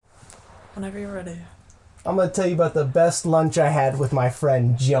Whenever you're ready. I'm going to tell you about the best lunch I had with my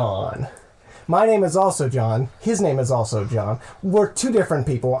friend John. My name is also John. His name is also John. We're two different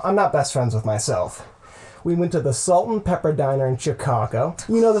people. I'm not best friends with myself. We went to the Salt and Pepper Diner in Chicago.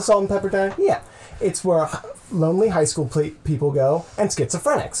 You know the Salt and Pepper Diner? Yeah. It's where lonely high school people go and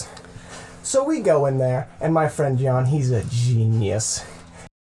schizophrenics. So we go in there, and my friend John, he's a genius.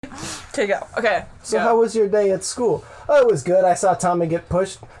 Okay, go. Okay. So how was your day at school? Oh, it was good. I saw Tommy get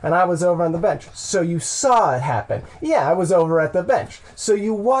pushed, and I was over on the bench. So you saw it happen. Yeah, I was over at the bench. So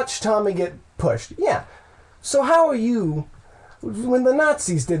you watched Tommy get pushed. Yeah. So how are you... When the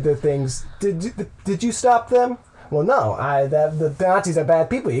Nazis did their things, did you stop them? Well, no. The Nazis are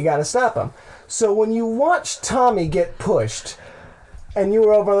bad people. You got to stop them. So when you watched Tommy get pushed, and you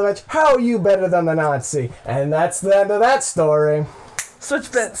were over on the bench, how are you better than the Nazi? And that's the end of that story.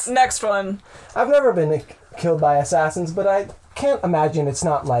 Switch bits. Next one. I've never been killed by assassins, but I can't imagine it's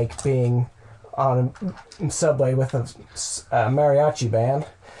not like being on a subway with a mariachi band.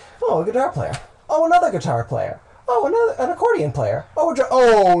 Oh, a guitar player. Oh, another guitar player. Oh, an accordion player.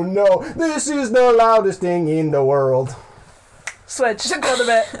 Oh no, this is the loudest thing in the world. Switch. Go to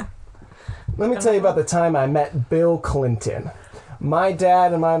bit. Let me tell you about the time I met Bill Clinton. My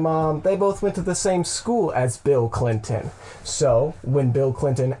dad and my mom, they both went to the same school as Bill Clinton. So, when Bill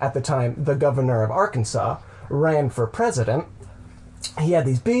Clinton, at the time the governor of Arkansas, ran for president, he had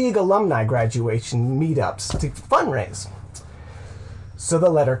these big alumni graduation meetups to fundraise. So the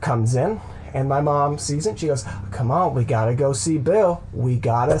letter comes in, and my mom sees it. She goes, come on, we gotta go see Bill. We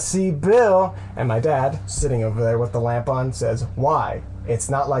gotta see Bill. And my dad, sitting over there with the lamp on, says, why? It's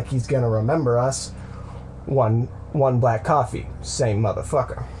not like he's gonna remember us. One black coffee. Same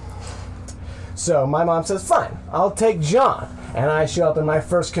motherfucker. So my mom says, fine, I'll take John. And I show up in my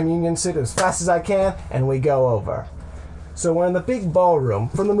first communion suit as fast as I can, and we go over. So we're in the big ballroom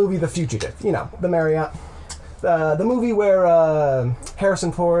from the movie The Fugitive. You know, the Marriott. The movie where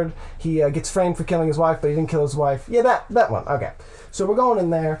Harrison Ford, he gets framed for killing his wife, but he didn't kill his wife. Yeah, that one. Okay. So we're going in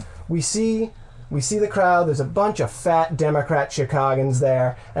there. We see the crowd. There's a bunch of fat Democrat Chicagoans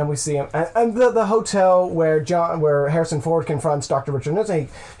there, and we see him. And the hotel where Harrison Ford confronts Dr. Richard Nixon,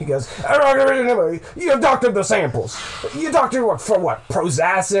 he goes, you doctored the samples. You doctored what, for what?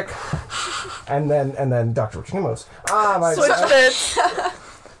 Prozac? And then Dr. Richard Nixon goes, my Switch bits.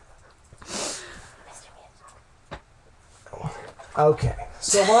 Okay,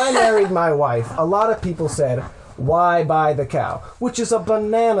 so when I married my wife, a lot of people said, why buy the cow? Which is a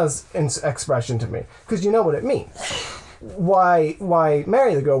bananas expression to me, because you know what it means. Why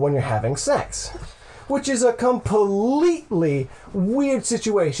marry the girl when you're having sex? Which is a completely weird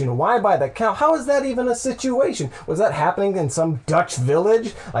situation. Why buy the cow? How is that even a situation? Was that happening in some Dutch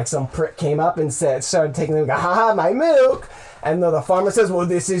village? Like some prick came up and started taking them, ha, my milk. And the farmer says, well,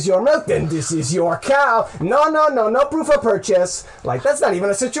 this is your milk, then this is your cow. No proof of purchase. Like, that's not even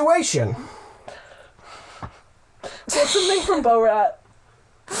a situation. Quote something from Borat.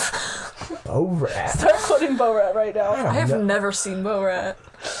 Borat? Start quoting Borat right now. I have never seen Borat.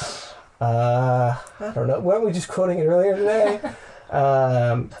 I don't know. Weren't we just quoting it earlier today?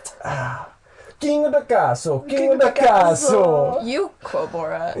 King of the castle, king of the castle. You quote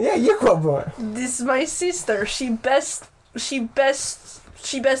Borat. Yeah, you quote Borat. This is my sister. She best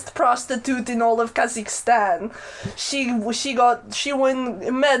prostitute in all of Kazakhstan. She won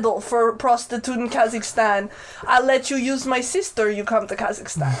a medal for prostitute in Kazakhstan. I'll let you use my sister. You come to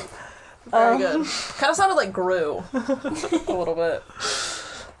Kazakhstan. Very good. Kind of sounded like Gru. A little bit.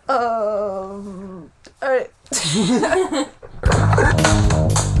 Alright.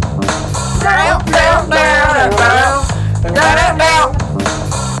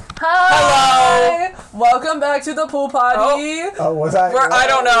 Hi! Welcome back to the pool party. Oh, was I? I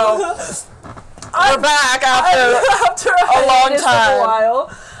don't know. We're back after a long time. A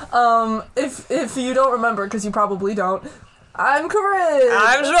while. If you don't remember, because you probably don't, I'm Corinne.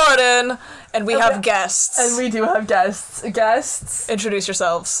 I'm Jordan, and we have guests. And we do have guests. Introduce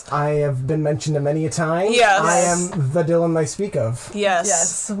yourselves. I have been mentioned many a time. Yes. I am the Dylan they speak of.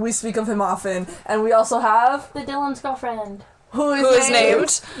 Yes. We speak of him often. And we also have... the Dylan's girlfriend. Who is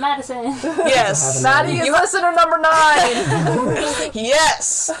named? Madison. Yes. Maddie is listener number 9.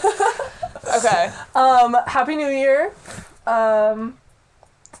 Yes. Okay. Happy New Year.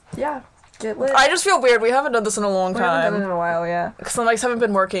 Yeah. Get lit. I just feel weird. We haven't done this in a long We haven't time. done it in a while, yeah. Because the mics haven't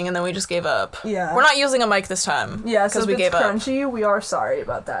been working, and then we just gave up. Yeah. We're not using a mic this time. Yeah, so because we if gave it's up. crunchy, we are sorry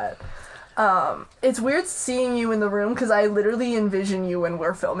about that. It's weird seeing you in the room because I literally envision you when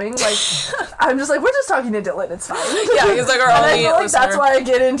we're filming. Like, I'm just like, we're just talking to Dylan, it's fine. Yeah, he's like our and only I feel like listener. that's why I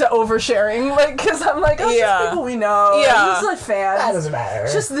get into oversharing, like, because I'm like, oh, it's just people we know. Yeah. Like, just like fans. That doesn't matter.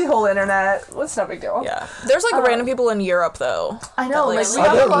 It's just the whole internet. What's no big deal. Yeah. There's like random people in Europe though. I know, that, like, like, we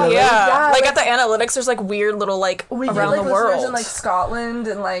have a lot. really? Yeah. Like like, at the analytics, there's like weird little like we around get like the listeners world. in like Scotland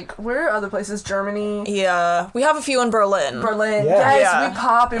and like where are other places? Germany, Yeah. We have a few in Berlin. Berlin. Yeah. Yes, Yeah. we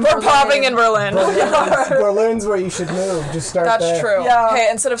pop in We're Berlin. popping in Berlin. Berlin's where you should move. Just start That's there. true. Yeah. Hey,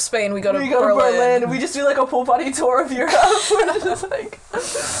 instead of Spain, we go to We go to Berlin. We just do like a pool party tour of Europe. We're just like,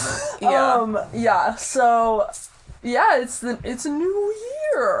 Yeah. yeah. So, yeah, it's a new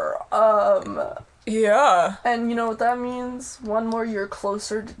year. Yeah. And you know what that means? One more year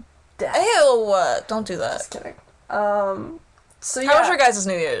closer to death. Ew, don't do that. Just kidding. So yeah. How was your guys'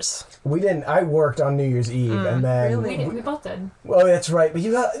 New Year's? We didn't. I worked on New Year's Eve, and then Really? We both did. Oh, that's right. But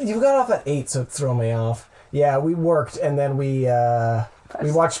you got off at 8, so it threw me off. Yeah, we worked, and then we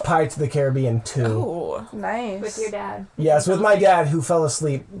watched Pirates of the Caribbean 2. Oh. Nice. With your dad. Yes, with my dad, who fell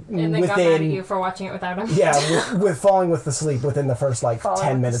asleep And then got mad at you for watching it without him. Yeah, with falling with the sleep within the first like Falling 10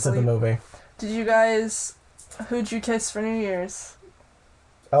 with the minutes of the sleep. movie. Did you guys? Who'd you kiss for New Year's?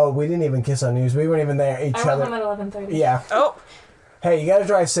 Oh, we didn't even kiss on New Year's. We weren't even there. Each I went other. home at 11:30. Yeah. Oh, Hey, you gotta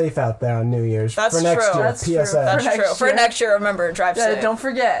drive safe out there on New Year's. That's for next true. year. That's true. PSA. that's For true. next For year. next year, remember, drive Yeah, safe. don't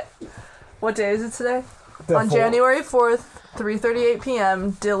forget. What day is it today? The On full- January 4th, 3:38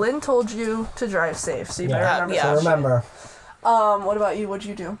 p.m., Dylan told you to drive safe, so you better Yeah. remember. Yeah. So that shit. remember. What about you? What'd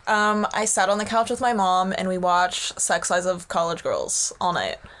you do? I sat on the couch with my mom and we watched Sex Lives of College Girls all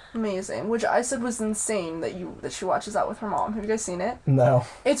night. Amazing. Which I said was insane that she watches that with her mom. Have you guys seen it? No.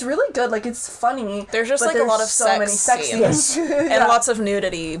 It's really good. Like, it's funny. There's just, but like, a there's lot of so sex many sex scenes. scenes. And Yeah. lots of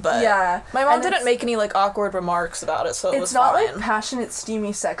nudity, but Yeah. my mom And didn't it's- make any like awkward remarks about it, so it was It's not fine. like passionate,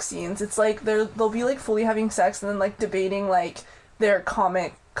 steamy sex scenes. It's like they'll be like fully having sex and then like debating like their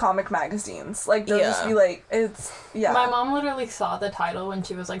comic magazines. Like they'll just Yeah. be like, it's My mom literally saw the title when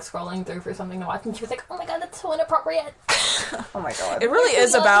she was like scrolling through for something to watch, and she was like, "Oh my god, that's so inappropriate." Oh my god. It really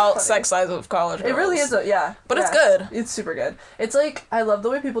is It's about funny. Sex Lives of College Girls. It really is, yeah. But it's yeah. good. It's super good. It's like, I love the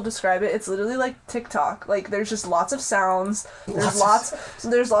way people describe it. It's literally like TikTok. Like, there's just lots of sounds. There's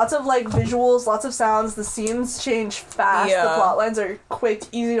lots of like visuals, lots of sounds. The scenes change fast. Yeah. The plot lines are quick,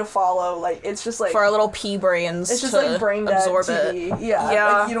 easy to follow. Like, it's just like, For our little pea brains it's just to like brain dead absorb TV. it. Yeah.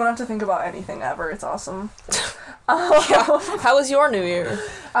 Yeah. Like, you don't have to think about anything ever. It's awesome. Yeah. How was your New Year?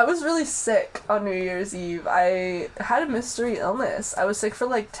 I was really sick on New Year's Eve. I had a mystery illness. I was sick for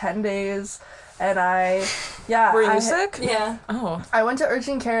like 10 days. And Were you sick? Yeah. Oh. I went to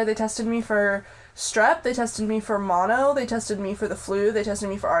urgent care. They tested me for strep. They tested me for mono. They tested me for the flu. They tested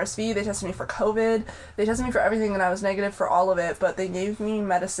me for RSV. They tested me for COVID. They tested me for everything, and I was negative for all of it. But they gave me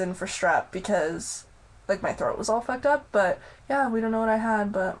medicine for strep because, like, my throat was all fucked up. But yeah, we don't know what I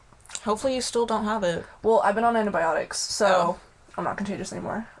had. But Hopefully you still don't have it. well, I've been on antibiotics, so Oh. I'm not contagious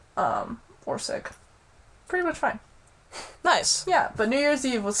anymore. Or sick. Pretty much fine. Nice. Yeah, but New Year's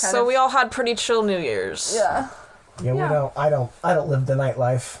Eve was kind So of we all had pretty chill New Year's. yeah. Yeah, Yeah. we don't. I don't live the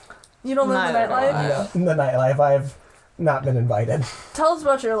nightlife. You don't live the Neither do nightlife. I. The nightlife. I've not been invited. Tell us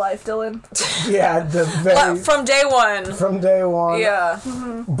about your life, Dylan. Yeah, the very From day one. from day one. Yeah.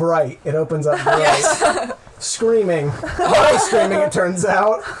 Bright. It opens up bright. Screaming. Why screaming, it turns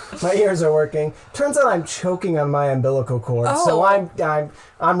out. My ears are working. Turns out I'm choking on my umbilical cord. So Oh.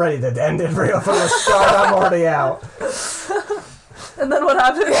 I'm ready to end it real from the start. I'm already out. And then what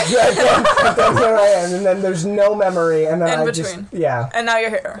happened? Yeah, then here I am. And then there's no memory. And then In I between. just, yeah. And now you're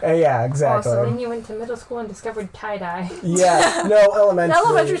here. Yeah, exactly. So then you went to middle school and discovered tie-dye. Yeah, no, In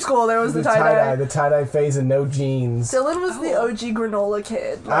elementary school, there was the tie-dye. The tie-dye phase and no jeans. Dylan was the OG granola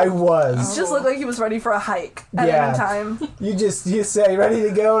kid. I He was. just looked like he was ready for a hike at Yeah. any time. You say, ready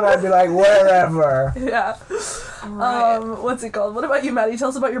to go? And I'd be like, wherever. Yeah. What's it called? What about you, Maddie? Tell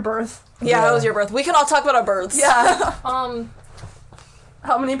us about your birth. Yeah, how was your birth? We can all talk about our births. Yeah. Um,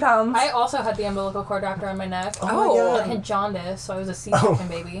 How many pounds? I also had the umbilical cord wrapped around my neck. Oh. I had jaundice, so I was a C-section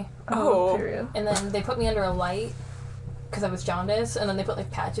baby. Oh. Period. And then they put me under a light because I was jaundice, and then they put like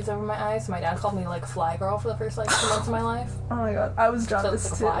patches over my eyes. So my dad called me like fly girl for the first like 2 months of my life. Oh my god. I was So jaundiced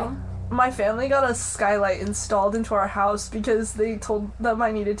it's too. like a fly. My family got a skylight installed into our house because they told them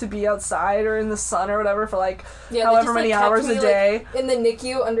I needed to be outside or in the sun or whatever for like Yeah, they however just, many like, kept hours me, a day. Like, in the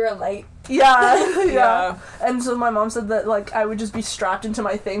NICU under a light. Yeah, yeah. Yeah. And so my mom said that like I would just be strapped into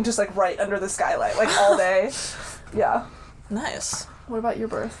my thing, just like right under the skylight, like all day. Yeah. Nice. What about your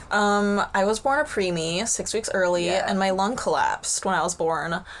birth? I was born a preemie, 6 weeks early, Yeah. and my lung collapsed when I was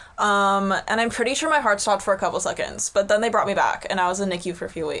born. And I'm pretty sure my heart stopped for a couple seconds, but then they brought me back, and I was in NICU for a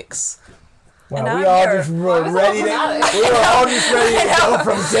few weeks. And Wow, now we I'm all here. just were ready to. dramatic? We were all just ready to go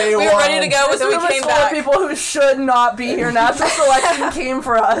from day one. We were ready to go, but This then room we is came full of back. people who should not be here. Natural selection came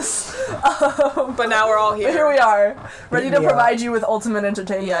for us. But now we're all here. But here we are, ready to Yeah. provide you with ultimate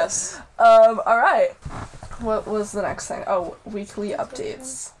entertainment. Yes. All right. What was the next thing? Oh, weekly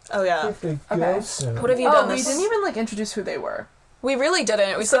updates. Oh, yeah. Okay. What have you done We this? didn't even introduce who they were. We really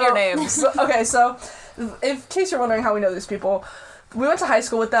didn't. We said your names. So in case you're wondering how we know these people, we went to high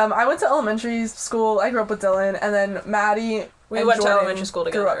school with them. I went to elementary school. I grew up with Dylan, and then Maddie. We and went to Jordan elementary school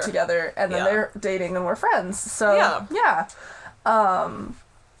Grew up together. together, and then Yeah. they're dating, and we're friends. So Yeah.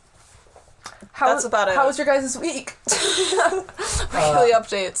 That's about it. How was your guys' week? Weekly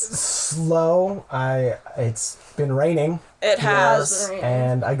updates. Slow. It's been raining, It has.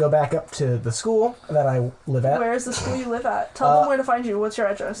 and I go back up to the school that I live at. Where is the school you live at? Tell them where to find you. What's your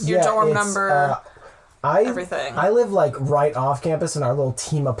address? Your dorm it's, number, everything. I live like right off campus in our little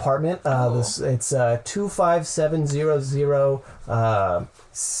team apartment. It's 25700.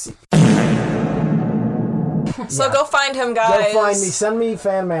 So go find him, guys. Go find me. Send me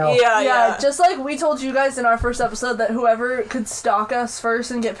fan mail. Yeah. Just like we told you guys in our first episode that whoever could stalk us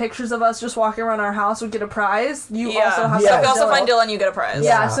first and get pictures of us just walking around our house would get a prize. You also have So to if you also find find Dylan, you get a prize.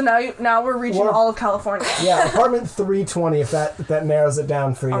 Yeah, so now we're reaching Well- all of California. Yeah, apartment 320. If that narrows it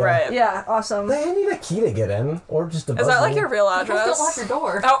down for you. All right. Yeah, awesome. They need a key to get in, or just a. Is that like buzzer. your real Just don't address? lock your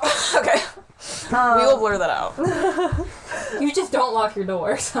door. Oh, okay. We will blur that out. You just don't lock your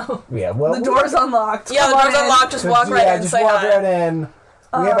door, so. Yeah, well, The door's unlocked. Yeah, the Come on door's in. unlocked. Just walk right in. Just Say walk hi. right in.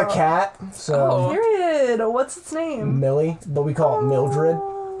 We have a cat, so Oh. Period. What's its name? Millie, but we call it Mildred.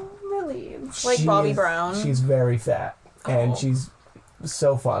 Oh, Millie. Like She Bobby is- Brown. She's very fat, and Oh. she's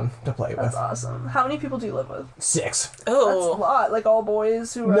so fun to play That's with. awesome. How many people do you live with? 6. That's a Oh. lot. Like all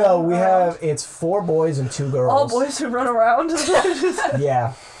boys who run No, we around? it's 4 boys and 2 girls. All boys who run around.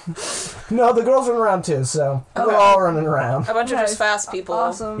 Yeah. No, the girls run around too, so we're Okay. all running around. A bunch of Nice. just fast people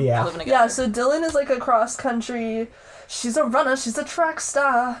Awesome. Yeah. living Yeah, together. so Dylan is like a cross country. She's a runner. She's a track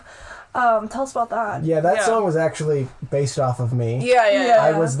star. Tell us about that. Yeah, that Yeah. song was actually based off of me. Yeah.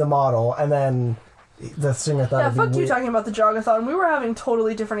 I was the model, and then the singer thought Yeah, it'd be fuck you weird. talking about the jogathon. We were having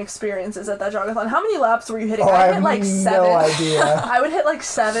totally different experiences at that jogathon. How many laps were you hitting? Oh, I hit have like 7. no idea. I would hit like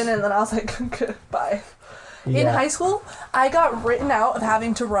 7 and then I was like, goodbye. In Yeah. high school, I got written out of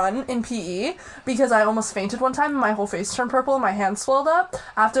having to run in PE because I almost fainted one time and my whole face turned purple and my hands swelled up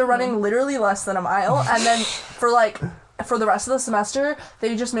after running literally less than a mile. And then for the rest of the semester,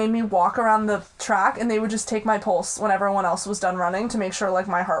 they just made me walk around the track and they would just take my pulse when everyone else was done running to make sure like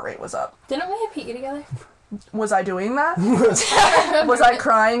my heart rate was up. Didn't we have PE together? Was I doing that? Was I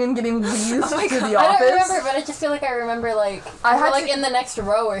crying and getting wheezed to the I don't office? remember, but I just feel like I remember like I we had were, like to- in the next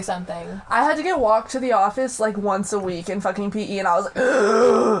row or something. I had to get walked to the office like once a week in fucking PE, and I was like,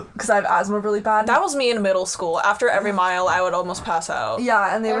 because I have asthma really bad. That was me in middle school. After every mile, I would almost pass out.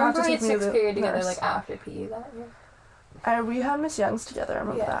 Yeah, and they I would have remember to we take had me to 6th the period together nurse. like after PE that year. We had Miss Young's together. I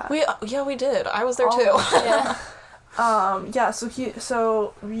remember that. We did. I was there Oh. too. Yeah. Yeah.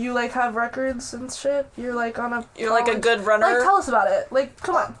 So you like have records and shit. You're like on a. You're like a college- good runner. Like, tell us about it. Like,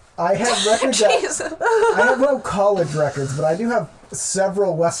 come on. I have records that, Jeez. I have no college records, but I do have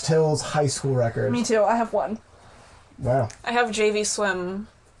several West Hills high school records. Me too. I have one. Wow. I have JV swim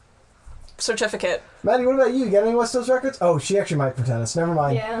certificate. Maddie, what about you? You got any West Hills records? Oh, she actually might for tennis. Never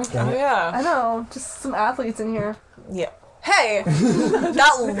mind. Yeah. Dang Oh it. yeah. I know. Just some athletes in here. Yeah. Hey,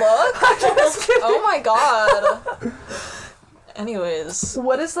 that look. Oh my god. Anyways,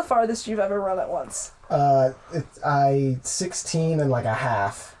 What is the farthest you've ever run at once? I 16 and like a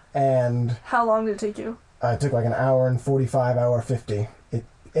half, and How long did it take you? it took like an hour and 45, hour 50.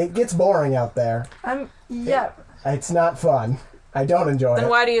 It gets boring out there. Yeah. It's not fun. I don't enjoy then it.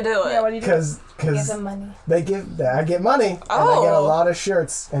 why do you do it? Yeah. What do you do? Because Give them money. I get money, and I get a Oh. lot of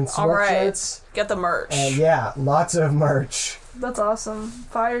shirts and All right. sweatshirts, Get the merch. and yeah, lots of merch. That's awesome.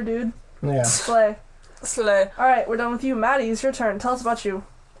 Fire, dude. Yeah. Slay. Slay. All right, we're done with you. Maddie, it's your turn. Tell us about you.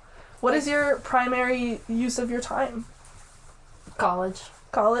 What is your primary use of your time? College.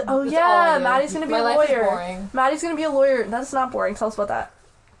 College? Oh, That's all yeah. I do. Maddie's going to be My a life is lawyer. boring. Maddie's going to be a lawyer. That's not boring. Tell us about that.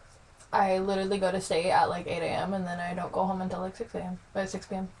 I literally go to state at like 8 a.m. and then I don't go home until like 6 a.m. 6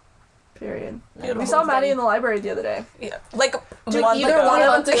 p.m. Period. Beautiful. We saw Maddie in the library the other day. Yeah. Like Did month either ago. one of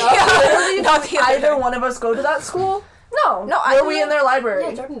us, Month ago. literally, Not the other either day. one of us go to that school? No. No, I Were we in their library?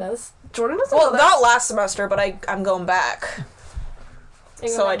 Yeah, Jordan does. Jordan doesn't Well, go there. not last semester, but I'm going back. Are you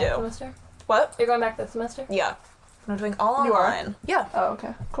So going I back do. next semester? What? You're going back this semester? Yeah. I'm doing all You are? online. Yeah. Oh,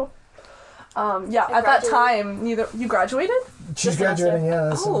 okay. Cool. Yeah, I at that graduated. time, you graduated? She's This semester. graduating,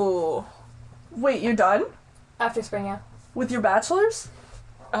 yeah. Oh. Wait, you're done? After spring, yeah. With your bachelor's?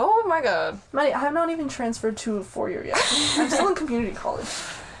 Oh my god. Maddie, I have not even transferred to a 4-year yet. I'm still in community college.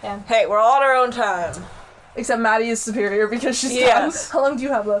 Yeah. Hey, we're all at our own time. Except Maddie is superior because she's Yes. done. How long do you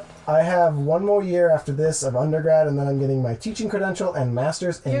have left? I have one more year after this of undergrad, and then I'm getting my teaching credential and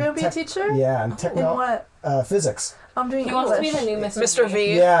master's in You're gonna be a teacher? Yeah, in In what? physics. I'm doing He English. wants to be the new Mr.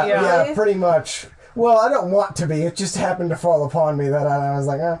 V. Yeah, Really? pretty much. Well, I don't want to be. It just happened to fall upon me that I was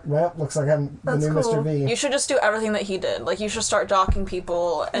like, well, looks like I'm the That's new cool. Mr. V. You should just do everything that he did. Like, you should start docking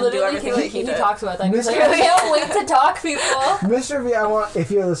people and do Literally, everything that he did. talks about that. He's like, Mr. I can't wait to talk people. Mr. V, I want,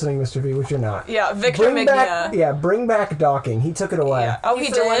 if you're listening, Mr. V, which you're not. Yeah, Victor Bring Mignia. back, bring back docking. He took it away. Yeah. Oh, he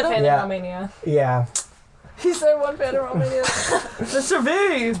He's the one did? fan Yeah. in Romania. Yeah. He's their one fan of Romania. Mr.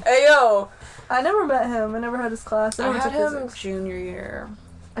 V! Hey, yo. I never met him. I never had his class. I I never had took him physics. junior year.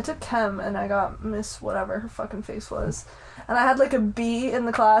 I took chem and I got Miss whatever her fucking face was. And I had like a B in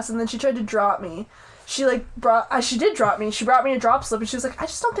the class and then she tried to drop me. She did drop me. She brought me a drop slip and she was like, I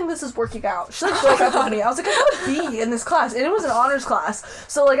just don't think this is working out. She like broke up with me. I was like, I got a B in this class and it was an honors class.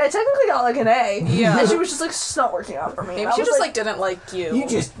 So like I technically got like an A. Yeah. And she was just like, it's not working out for me. Maybe And I she was just, like, didn't like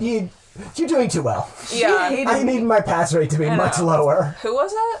you. You're doing too well. Yeah. She hated I me. need my pass rate to be I much know. lower. Who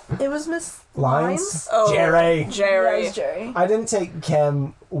was it? It was Miss Lines? Oh, Jerry. Yeah, it Jerry. was Jerry. I didn't take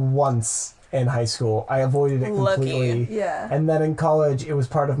chem once in high school. I avoided it Lucky. completely. Yeah. And then in college, it was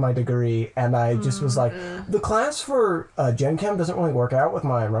part of my degree, and I just was like, the class for Gen Chem doesn't really work out with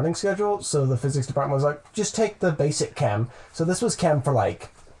my running schedule, so the physics department was like, just take the basic chem. So this was chem for like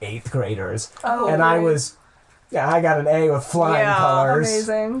 8th graders. Oh, and I weird. was, I got an A with flying Yeah. colors.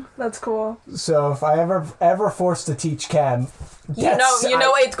 Amazing. That's cool. So if I ever forced to teach chem, You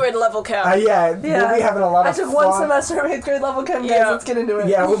know 8th grade level chem. yeah, Yeah. we'll be having a lot I of took fun. one semester of 8th grade level chem, guys. Yeah. Let's get into it.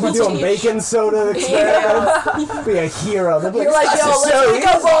 Yeah, we'll be doing Teach. baking soda experiments. Be a hero. They'll be You're like, "This yo, is let's so make a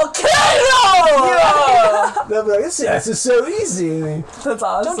easy." volcano! Yeah. They'll be like, this is so easy. That's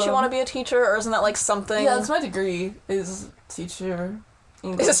awesome. Don't you want to be a teacher, or isn't that like something? Yeah, that's my degree, is teacher.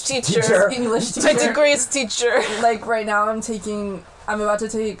 English. It's teacher. Teacher. English My teacher. degree is teacher. Like, right now I'm about to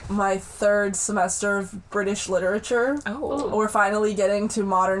take my 3rd semester of British literature. Oh. We're finally getting to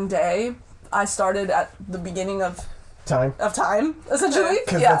modern day. I started at the beginning of Time. time, essentially.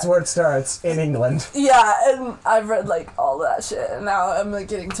 Because Yeah. that's where it starts, in England. Yeah, and I've read, like, all that shit, and now I'm, like,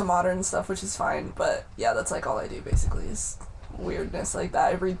 getting to modern stuff, which is fine, but, yeah, that's, like, all I do, basically, is weirdness like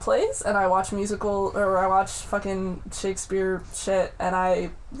that. I read plays, and I watch I watch fucking Shakespeare shit, and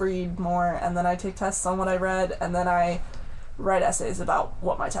I read more, and then I take tests on what I read, and then I write essays about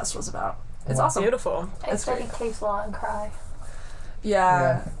what my test was about. It's Wow. awesome. Beautiful. I That's study great. case law and cry.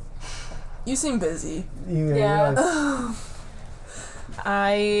 Yeah. You seem busy. Yeah.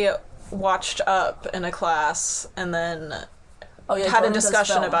 I watched Up in a class and then Oh yeah, had a Jordan does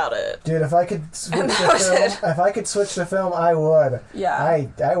discussion film. about it. Dude, if I could switch And to that was film, it. if I could switch to film, I would. Yeah.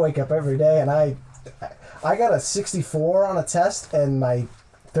 I wake up every day and I got a 64 on a test in my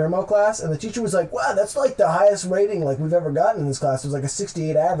thermo class, and the teacher was like, "Wow, that's like the highest rating like we've ever gotten in this class." It was like a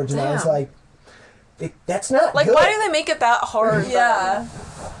 68 average, and I was Damn. like, "That's not Like, good." why do they make it that hard? Yeah.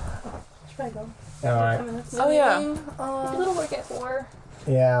 Should I go? All right. 10 minutes. Oh, yeah. A little work at 4.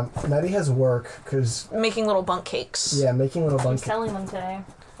 Yeah, Maddie has work because Making little bunk cakes. making little I'm bunk. selling them today.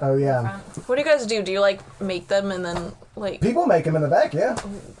 Oh yeah, What do you guys do? Do you like make them and then like? people make them in the back, yeah,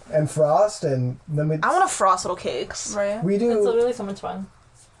 and frost, and then we I want to frost little cakes. Right. we It's do. literally so much fun.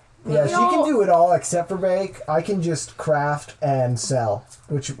 Yeah, she No. can do it all except for bake. I can just craft and sell,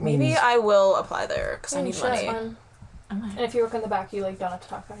 which Maybe means I will apply there because I need Sure, it's money. fun. And if you work in the back, you like don't have to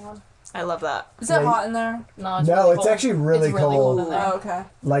talk to anyone. I love that. Is it Yeah, hot in there? No, it's no, really it's cold. actually really It's really cold cold. in there. Oh, okay.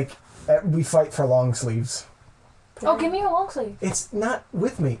 Like we fight for long sleeves. Oh, give me a long sleeve. It's not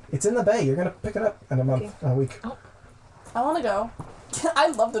with me. It's in the bay. You're gonna pick it up in a month, Okay. in a week. I want to go. I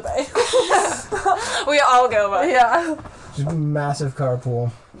love the bay. We all go, but Yeah. Just a massive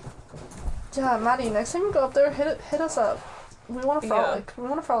carpool. Yeah, Maddie, next time you go up there, hit us up. We want to Yeah. frolic. We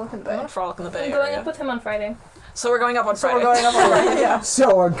want to frolic in the I bay. want to frolic in the Bay I'm going Area. up with him on Friday. So we're going up on So Friday. we're going up on Friday. Yeah.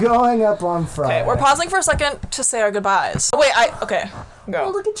 So we're going up on Friday. Okay, we're pausing for a second to say our goodbyes. Oh, wait, Oh, go.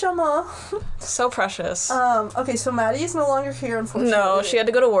 look at Gemma. So precious. Okay, so Maddie is no longer here, unfortunately. No, she had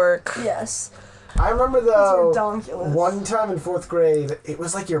to go to work. Yes. I remember It's though. redonkulous. One time in 4th grade, it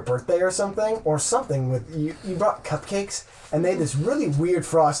was like your birthday or something with you. You brought cupcakes, and they had this really weird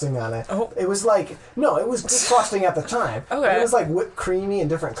frosting on it. Oh. It was like it was good frosting at the time. Okay. But it was like whipped creamy in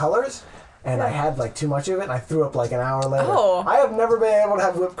different colors, and I had like too much of it, and I threw up like an hour later. Oh. I have never been able to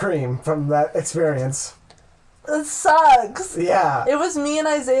have whipped cream from that experience. It sucks. Yeah. It was me and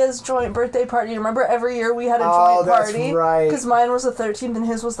Isaiah's joint birthday party. Remember, every year we had a Oh, joint that's party? right. Because mine was the 13th and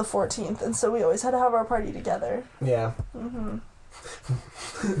his was the 14th, and so we always had to have our party together. Yeah.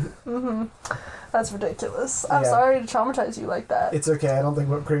 That's ridiculous. I'm sorry to traumatize you like that. It's okay. I don't think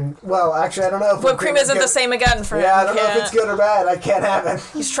whipped cream... Well, actually, I don't know if Whipped cream isn't the same again for him. Yeah, I don't know if it's good or bad. I can't have it.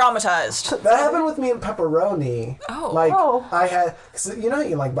 He's traumatized. That happened with me and pepperoni. Oh. I had... Cause you know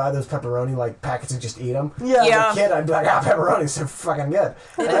you can, buy those pepperoni, packets and just eat them? Yeah. As a kid, I'd be like, pepperoni's so fucking good.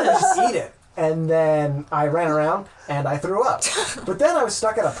 And I would just eat it. And then I ran around, and I threw up. But then I was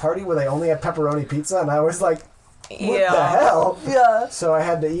stuck at a party where they only had pepperoni pizza, and I was like... What the hell? Yeah. So I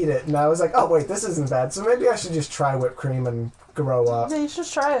had to eat it, and I was like, oh, wait, this isn't bad. So maybe I should just try whipped cream and grow up. Yeah, you should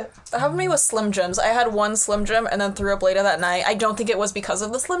just try it. That happened to me with Slim Jims. I had one Slim Jim and then threw up later that night. I don't think it was because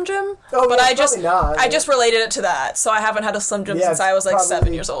of the Slim Jim. Oh, but yeah, I just not. I just related it to that. So I haven't had a Slim Jim since I was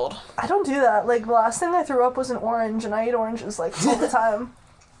 7 years old. I don't do that. The last thing I threw up was an orange, and I eat oranges all the time.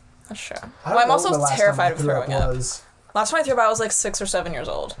 That's true. Well, I'm also terrified of throwing up. Last time I threw up, I was 6 or 7 years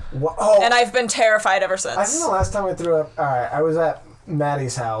old. And I've been terrified ever since. I think the last time I threw up, alright, I was at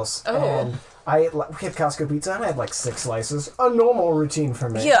Maddie's house, and we had Costco pizza, and I had 6 slices. A normal routine for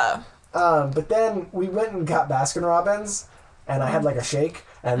me. Yeah. But then we went and got Baskin Robbins, and I had a shake,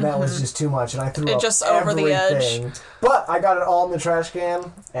 and that was just too much, and I threw up just everything. over the edge. But I got it all in the trash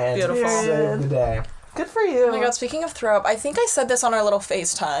can, and Beautiful. saved the day. Good for you. Oh my god, speaking of throw up, I think I said this on our little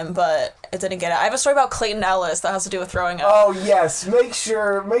FaceTime, but it didn't get it. I have a story about Clayton Ellis that has to do with throwing up. Oh, yes. Make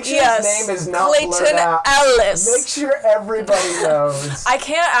sure his name is not blurred Clayton out. Ellis. Make sure everybody knows. I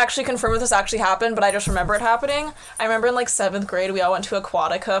can't actually confirm if this actually happened, but I just remember it happening. I remember in 7th grade, we all went to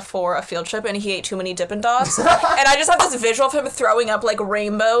Aquatica for a field trip, and he ate too many Dippin' Dots. And I just have this visual of him throwing up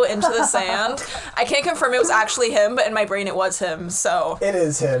rainbow into the sand. I can't confirm it was actually him, but in my brain it was him, so... It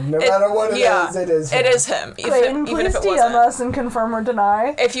is him. No matter what it is, it is him. It is him. Clayton, even if it please DM us and confirm or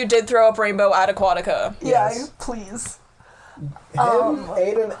deny. If you did throw up rainbow at Aquatica. Yeah, Yes. please. Him,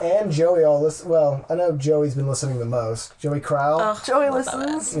 Aiden, and Joey all listen. Well, I know Joey's been listening the most. Joey Crowell. Joey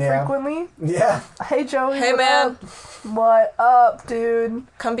listens frequently. Yeah. Hey, Joey. Hey, man. What up, dude?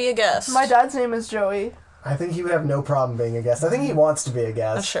 Come be a guest. My dad's name is Joey. I think he would have no problem being a guest. I think he wants to be a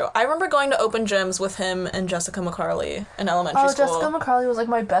guest. That's true. I remember going to open gyms with him and Jessica McCarley in elementary school. Jessica McCarley was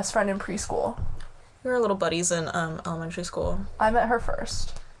my best friend in preschool. We were little buddies in elementary school. I met her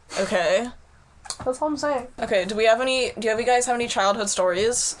first. Okay. That's all I'm saying. Okay, do you guys have any childhood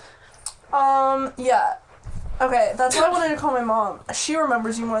stories? Yeah. Okay, that's why I wanted to call my mom. She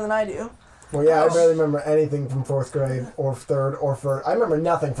remembers you more than I do. Well, yeah, I barely remember anything from 4th grade or 3rd or 1st. I remember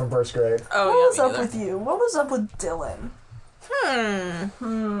nothing from 1st grade. Oh, what was up with you? What was up with Dylan?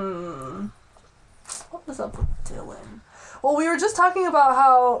 What was up with Dylan? Well, we were just talking about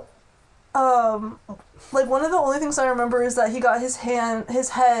how, one of the only things I remember is that he got his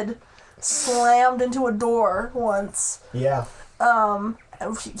head slammed into a door once. Yeah.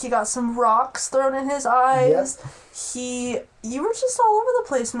 He got some rocks thrown in his eyes. Yep. You were just all over the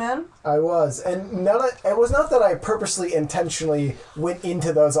place, man. I was. And it was not that I purposely, intentionally went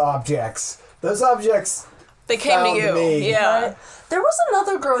into those objects. Those objects they came to you. Me. Yeah. Right? There was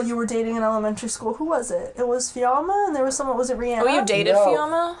another girl you were dating in elementary school. Who was it? It was Fiamma, and there was someone, was it Rihanna? Oh, you dated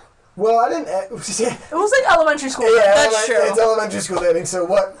Fiamma? Well, I didn't... It was elementary school. Yeah, that's true. It's elementary school dating, so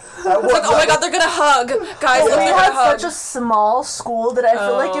what... oh my god, they're gonna hug. Guys, we they're had gonna hug. such a small school that I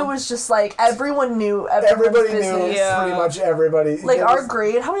feel like it was just everyone knew everybody knew pretty much everybody. Our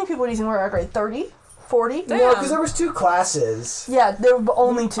grade, how many people do you think were in our grade? 30? 40? No, because there was 2 classes. Yeah, there were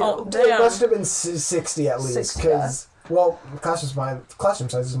only 2. Oh, There must have been 60 at least, 60, because... Well, classroom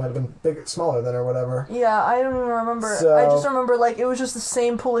sizes might have been smaller than or whatever. Yeah, I don't even remember. So, I just remember it was just the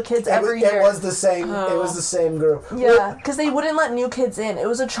same pool of kids every year. It was the same. It was the same group. Yeah, because they wouldn't let new kids in. It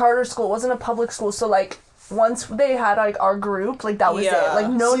was a charter school. It wasn't a public school. So once they had our group, that was it.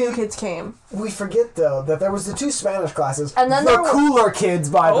 No new kids came. We forget though that there was the 2 Spanish classes. And then the there cooler kids,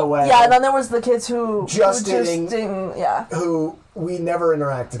 by the way. Yeah, and then there was the kids who didn't. Who we never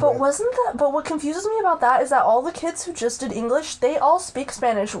interacted with. But what confuses me about that is that all the kids who just did English, they all speak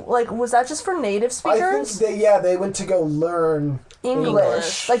Spanish. Was that just for native speakers? I think they went to go learn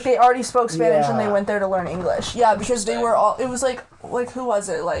English. They already spoke Spanish and they went there to learn English. Yeah, because they were all, it was who was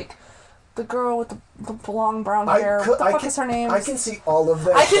it? The girl with the long brown hair. What the fuck is her name? I can see all of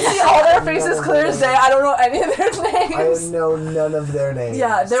them. I can see all their faces clear as day. I don't know any of their names. I know none of their names.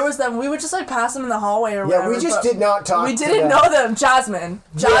 Yeah, there was them. We would just pass them in the hallway or whatever. Yeah, we just did not talk We didn't know them. Jasmine.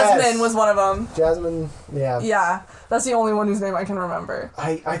 Jasmine was one of them. Jasmine, yeah. Yeah, that's the only one whose name I can remember.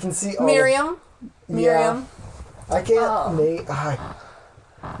 I can see all Miriam. Miriam. I can't name...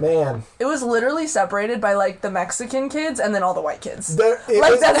 Man. It was literally separated by, like, the Mexican kids and then all the white kids. That's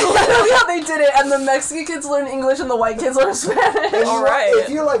literally how they did it, and the Mexican kids learn English and the white kids learn Spanish. Alright. If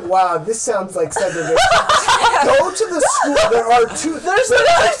you're like, wow, this sounds like segregation, go to the school. There are two. They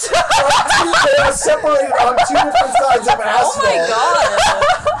are separated on 2 different sides of asphalt. Oh my god.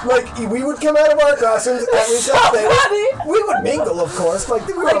 Like, we would come out of our costumes and we would mingle, of course. Like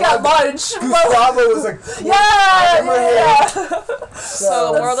we were at lunch. Gustavo was like, yeah.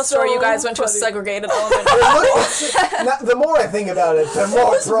 So, moral of the story, you guys went to a segregated elementary school. The more I think about it, the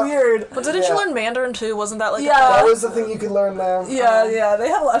more it's weird. But didn't you learn Mandarin too? Wasn't that like that was the thing you could learn there? Yeah, they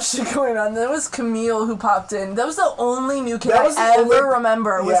had a lot of shit going on. There was Camille who popped in. That was the only new kid I ever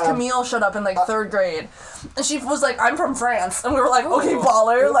remember. Was Camille showed up in like 3rd grade. And she was like, I'm from France. And we were like, okay,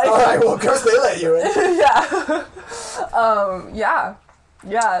 baller. Like, alright, well, of course they let you in.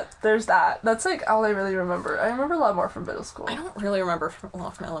 Yeah, there's that. That's like all I really remember. I remember a lot more from middle school. I don't really remember a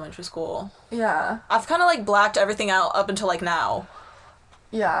lot from elementary school. Yeah. I've kind of like blacked everything out up until like now.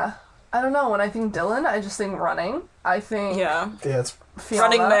 Yeah. I don't know. When I think Dylan, I just think running. I think... Yeah, it's... Fiona.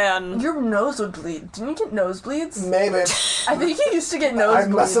 Running man. Your nose would bleed. Didn't you get nosebleeds? Maybe. I think you used to get nosebleeds. I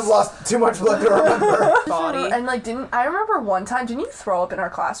must have lost too much blood to remember. Body. And like, I remember one time, didn't you throw up in our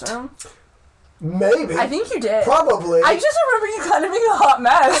classroom? Maybe. I think you did. Probably. I just remember you kind of being a hot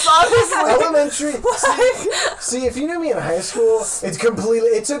mess, honestly. Elementary. See, if you knew me in high school, it's completely.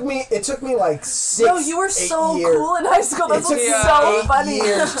 It took me like 6. No, you were so years. Cool in high school. That's so 8 funny.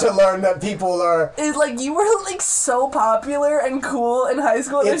 Years to learn that people are. It's like you were like so popular and cool in high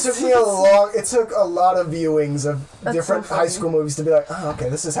school. It took me a long. It took a lot of viewings of different so high school movies to be like, oh, okay,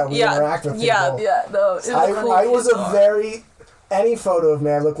 this is how we interact with people. Yeah. No, it was cool. I was a very. Any photo of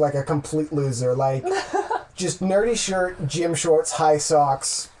me, I look like a complete loser. Like, just nerdy shirt, gym shorts, high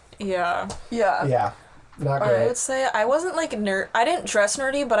socks. Yeah. Yeah. Not great. I would say I wasn't like I didn't dress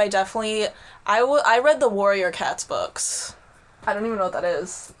nerdy, but I definitely I read the Warrior Cats books. I don't even know what that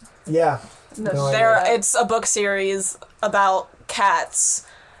is. Yeah. It's a book series about cats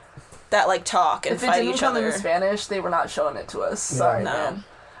that like talk and fight each other. If it didn't come in Spanish, they were not showing it to us. Sorry, man.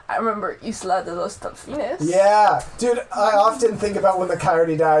 I remember Isla de los Delfines. Yeah. Dude, I often think about when the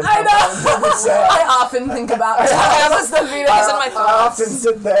coyote died. I know! I often think about it. I often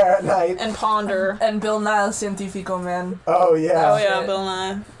sit there at night. And ponder. And Bill Nye, Científico, man. Oh, yeah. Oh, yeah, Bill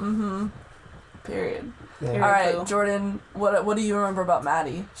Nye. Mm-hmm. Period. Yeah. Alright, cool. Jordan, what do you remember about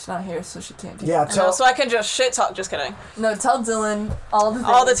Maddie? She's not here, so she can't do that. No, so I can just shit talk. Just kidding. No, tell Dylan all the things.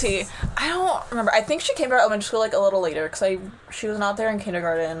 All the tea. I don't remember. I think she came to our elementary school like a little later because she was not there in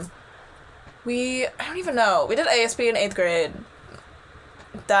kindergarten. I don't even know. We did ASB in 8th grade.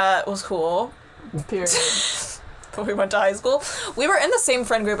 That was cool. Period. But we went to high school. We were in the same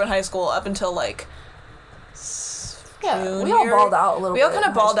friend group in high school up until like... Yeah, we all balled out a little bit. We all kind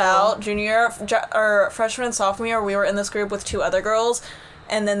of balled out. Junior or freshman and sophomore year, we were in this group with 2 other girls,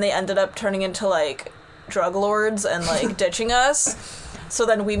 and then they ended up turning into like drug lords and like ditching us. So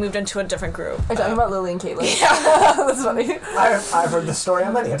then we moved into a different group. Are you talking about Lily and Caitlin? Yeah. That's funny. I've heard this story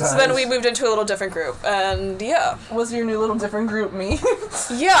many times. So then we moved into a little different group, and yeah. Was your new little different group me?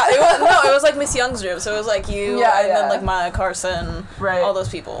 Yeah, it was like Miss Young's group, so it was like you, and then like Maya Carson, all those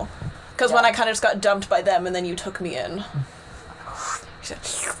people. Because when I kind of just got dumped by them, and then you took me in.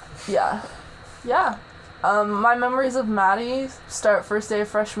 Yeah. My memories of Maddie start first day of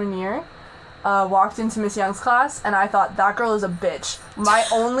freshman year. Walked into Miss Young's class, and I thought, that girl is a bitch. My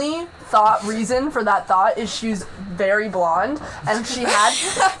only reason for that thought is she's very blonde, and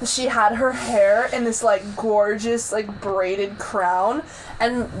she had her hair in this like gorgeous like braided crown,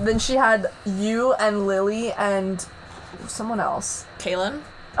 and then she had you and Lily and someone else. Kaylin?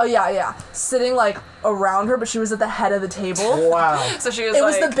 Oh yeah, sitting like around her, but she was at the head of the table. Wow. So she was It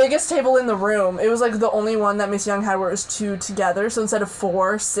was the biggest table in the room. It was like the only one that Miss Young had where it was 2 together, so instead of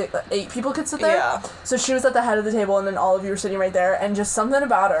 4, 6, 8 people could sit there. Yeah. So she was at the head of the table, and then all of you were sitting right there, and just something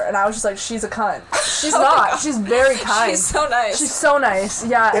about her, and I was just like, she's a cunt. She's not. She's very kind. She's so nice. She's so nice.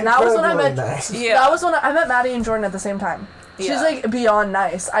 Yeah, and that was when I met. Nice. Yeah. That was when I met Maddie and Jordan at the same time. She's Yeah. like beyond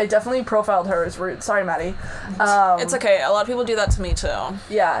nice. I definitely profiled her as rude. Sorry, Maddie. It's okay. A lot of people do that to me too.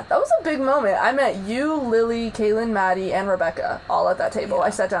 Yeah, that was a big moment. I met you, Lily, Kaylin, Maddie, and Rebecca all at that table. Yeah. I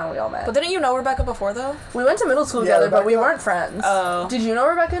sat down and we all met. But didn't you know Rebecca before though? We went to middle school Yeah, together, but we Rebecca- weren't friends. Oh. Did you know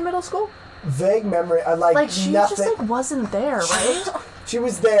Rebecca in middle school? Vague memory. I like She nothing. just like wasn't there, right? She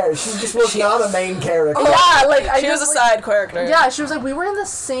was there. She just was not a main character. Yeah, like She was a side character. Yeah, she was like, we were in the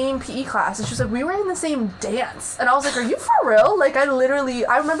same PE class, and she was like, we were in the same dance, and I was like, are you for real? Like, I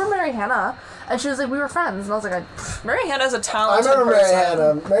remember Mary Hannah, and she was like, we were friends, and I was like, Mary Hannah's a I talented remember person. Mary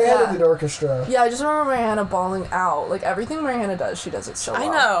Hannah. Mary Hannah did orchestra. Yeah, I just remember Mary Hannah bawling out. Like, everything Mary Hannah does, she does it so well. I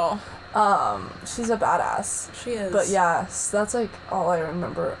know. She's a badass. She is. But yes, that's like all I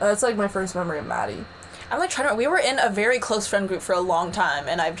remember. That's like my first memory of Maddie. I'm like trying to. We were in a very close friend group for a long time,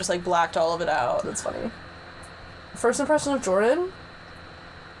 and I've just like blacked all of it out. That's funny. First impression of Jordan?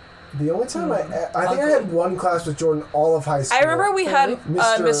 The only time I think I had one class with Jordan all of high school. I remember we had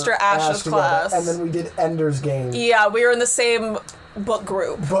Mr. Ash's together, class. and then we did Ender's Game. Yeah, we were in the same book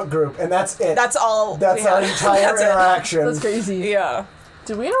group. And that's it. That's all. That's our entire interaction. That's crazy. Yeah.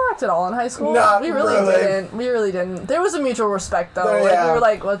 Did we interact at all in high school? Not we really didn't. We really didn't. There was a mutual respect though. No, Like, yeah. we were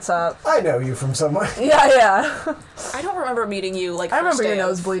like, "What's up?" I know you from somewhere. Yeah. I don't remember meeting you like. I remember first your day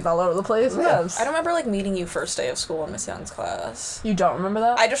nose of- bleeding all over the place. Yeah. Yes. I don't remember like meeting you first day of school in Miss Young's class. You don't remember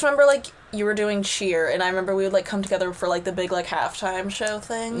that? I just remember like you were doing cheer, and I remember we would like come together for like the big like halftime show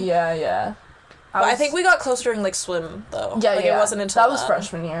thing. Yeah. But I think we got close during like swim though. Yeah, like, yeah. It wasn't until that was then.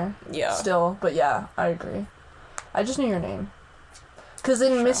 freshman year. Yeah. Still, but yeah, I agree. I just knew your name. Because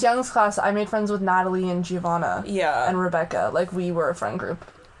in Miss Young's class, I made friends with Natalie and Giovanna. Yeah. And Rebecca. Like, we were a friend group.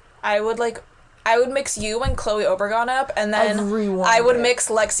 I would mix you and Chloe Obregon up, and then Everyone I would did. mix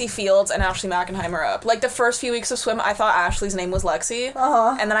Lexi Fields and Ashley McEnheimer up. Like, the first few weeks of swim, I thought Ashley's name was Lexi.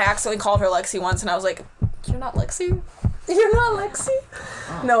 Uh-huh. And then I accidentally called her Lexi once, and I was like, you're not Lexi? You're not Lexi?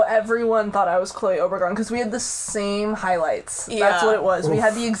 No, everyone thought I was Chloe Obregon because we had the same highlights. That's Yeah. what it was. We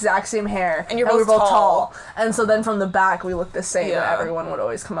had the exact same hair. And you're we were both both tall. And so then from the back, we looked the same. Yeah. And everyone would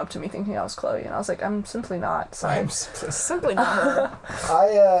always come up to me thinking I was Chloe. And I was like, I'm simply not. So. I'm Simply not her.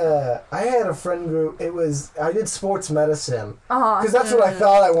 I had a friend group. I did sports medicine Uh-huh. because that's what I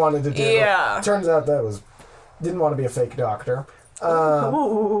thought I wanted to do. Yeah. Turns out didn't want to be a fake doctor.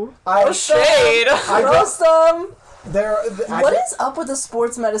 Ooh. Shade! Roast them! What What is up with the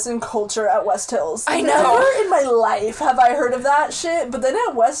sports medicine culture at West Hills? I know. Never in my life have I heard of that shit, but then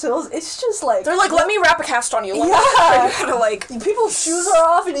at West Hills, it's just like... They're like, let me wrap a cast on you. Let me Yeah. figure out how to, like... People's shoes are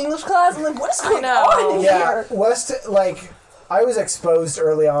off in English class. I'm like, what is going know. on in Yeah, here? I was exposed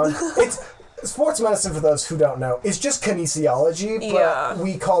early on. It's sports medicine, for those who don't know, is just kinesiology, but Yeah.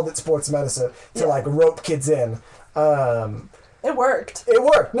 we called it sports medicine to like rope kids in. It worked. It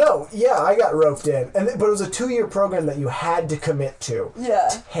worked. No, yeah, I got roped in, but it was a 2-year program that you had to commit to. Yeah.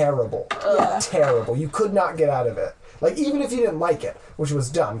 Terrible. Yeah. Terrible. You could not get out of it. Like, even if you didn't like it, which was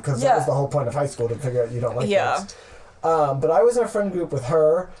dumb, because that was the whole point of high school, to figure out you don't like things. But I was in a friend group with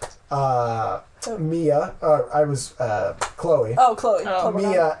her, Mia, I was Chloe. Oh, Chloe. Chloe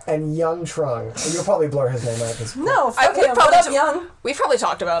Mia and Young Trung. You'll probably blur his name out. Cause No, I fuck think him. probably What up, Young? We've probably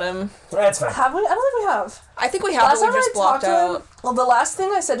talked about him. That's fine. Have we? I don't think we have. I think we have, Last but time we just I blocked talked to out. him, well, the last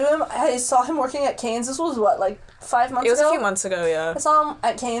thing I said to him, I saw him working at Cane's. This was what, like 5 months It was ago? a few months ago, yeah. I saw him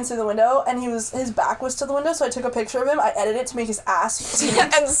at Cane's through the window, and his back was to the window, so I took a picture of him. I edited it to make his ass huge.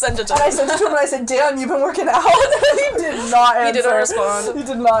 And sent it to And I him. sent it to him, and I said, "Damn, you've been working out." He did not answer. He didn't respond. He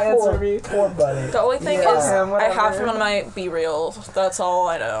did not answer me. Poor buddy. The only thing Yeah. is, Yeah, I whatever. have him on my B-reel. That's all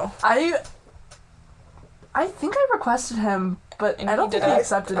I know. I think I requested him, but And I don't he think he didn't.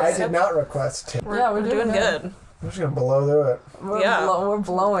 accepted I it. did not request him. Yeah, we're doing good. I'm just gonna blow through it. We're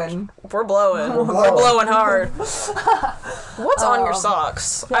blowing. We're blowing. We're We're blowing. blowing hard. What's on your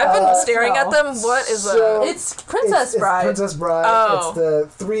socks? I've been staring at them. What is So- that? It's Princess It's Bride. Princess Bride. Oh. It's the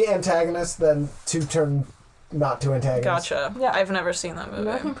 3 antagonists, then 2 turn not 2 antagonists. Gotcha. Yeah. I've never seen that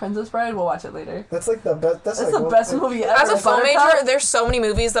American movie. Princess Bride. We'll watch it later. That's like the best. That's It's like the one- best movie ever. As a film Buttercup. major, there's so many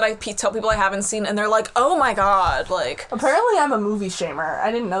movies that I tell people I haven't seen, and they're like, "Oh my god!" Like, Apparently, I'm a movie shamer.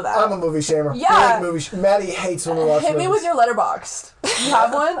 I didn't know that. I'm a movie shamer. Yeah. Big movie Maddie hates when we watch Hit movies. me with your letterboxd. You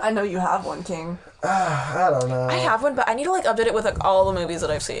have one? I know you have one, King. I don't know. I have one, but I need to like update it with like all the movies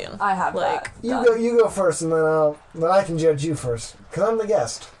that I've seen. I have like. that. You Done. go. You go first, and then I can judge you first, because I'm the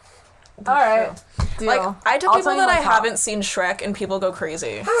guest. All right. Deal. Like, I tell I'll people you that my I top. haven't seen Shrek, and people go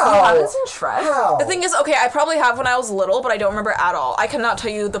crazy. How? You haven't seen Shrek? How? The thing is, okay, I probably have when I was little, but I don't remember at all. I cannot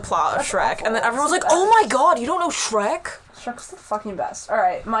tell you the plot of Shrek. awful. And then everyone's like, It's "Oh my god, you don't know Shrek?" Shrek's the fucking best. All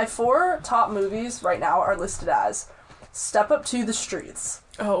right, my 4 top movies right now are listed as Step Up to the Streets.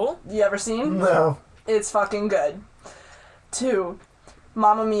 Oh. You ever seen? No. It's fucking good. 2,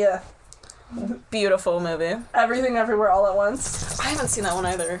 Mamma Mia. Beautiful movie. Everything Everywhere All at Once. I haven't seen that one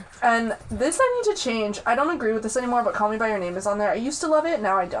either. And this I need to change. I don't agree with this anymore, but Call Me By Your Name is on there. I used to love it,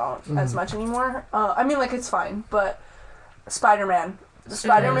 now I don't as much anymore. I mean, like, it's fine, but Spider-Man.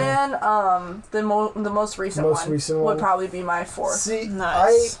 Spider-Man, the most recent one would probably be my fourth. See,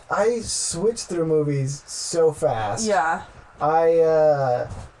 Nice. I switched through movies so fast. Yeah. I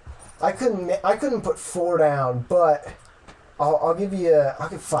couldn't put 4 down, but I'll give you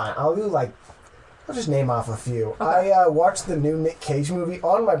fine. I'll just name off a few. Okay. I watched the new Nick Cage movie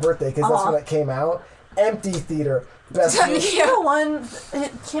on my birthday because that's when it came out. Empty theater. Best movie. The one,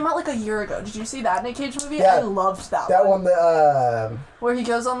 it came out like a year ago. Did you see that Nick Cage movie? Yeah, I loved that one. That one, where he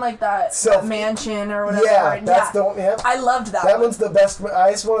goes on like that mansion or whatever. Yeah, that's the one. Yeah. I loved that. That one's the best.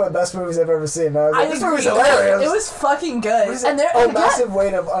 It's one of the best movies I've ever seen. I was like, this movie's hilarious. It was fucking good. And massive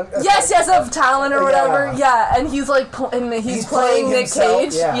weight of of talent or whatever. Yeah, and he's like, he's playing Nick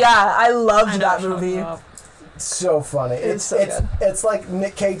Cage. Yeah, I loved that movie. So funny. It's so good. It's like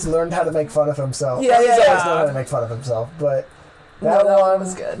Nick Cage learned how to make fun of himself. Yeah. He's always known how to make fun of himself, but that one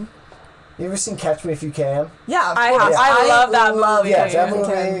was good. You ever seen Catch Me If You Can? Yeah, I have. I love that movie. Yeah,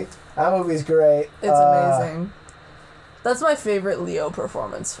 that movie's great. It's amazing. That's my favorite Leo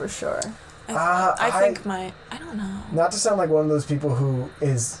performance for sure. I don't know. Not to sound like one of those people who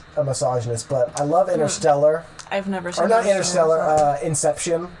is a misogynist, but I love Interstellar. I've never seen. Or not Interstellar.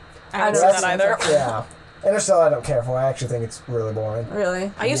 Inception. I haven't seen that either. Yeah. Interstellar I don't care for. I actually think it's really boring.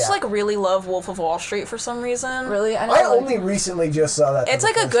 Really? I used to really love Wolf of Wall Street for some reason. Really? I only recently just saw that. It's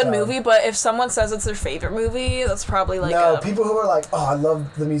like a good movie, but if someone says it's their favorite movie, that's probably like people who are like, oh, I love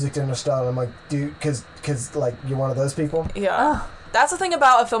the music to Interstellar. I'm like, dude, because like you're one of those people. Yeah. That's the thing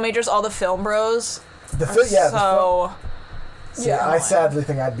about a film major is all the film bros. I sadly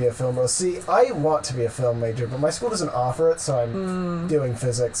think I'd be a film bro. See, I want to be a film major, but my school doesn't offer it, so I'm doing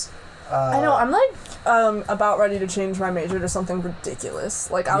physics. I know, I'm about ready to change my major to something ridiculous.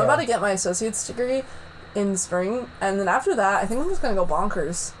 Like, I'm about to get my associate's degree in spring, and then after that, I think I'm just gonna go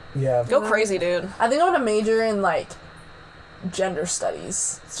bonkers. Yeah. Go crazy, dude. I think I'm gonna major in, gender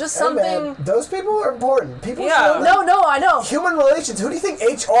studies. It's just something... Man, those people are important. People No, I know. Human relations. Who do you think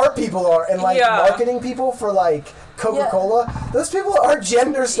HR people are? And, marketing people for, Coca-Cola? Yeah. Those people are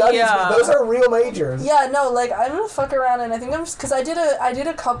gender studies. Yeah. Those are real majors. Yeah, no, I'm gonna fuck around, and I think I'm just... Because I did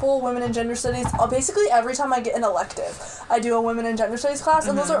a couple women in gender studies. Basically, every time I get an elective, I do a women in gender studies class,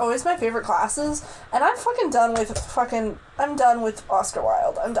 and those are always my favorite classes. And I'm fucking done with I'm done with Oscar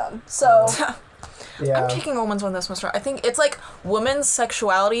Wilde. I'm done. So... Yeah. I'm taking a women's one this semester. I think it's women's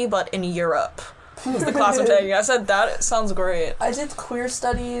sexuality, but in Europe. Is the class I'm taking. I said that sounds great. I did queer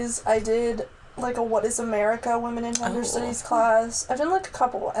studies. I did a What is America Women in Gender Studies class. I've done a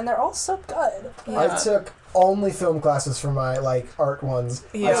couple, and they're all so good. Yeah. I took only film classes for my art ones.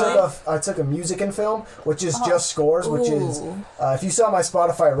 Yeah. I took a music and film, which is just scores, which is if you saw my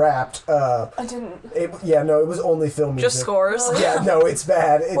Spotify Wrapped, I didn't. It was only film music. Just scores. Really? Yeah, no, it's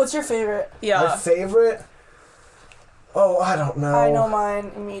bad. What's your favorite? Yeah. My favorite? Oh, I don't know. I know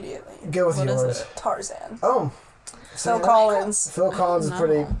mine immediately. Go with yours. What is it? Tarzan. Oh. Phil Collins. Phil Collins is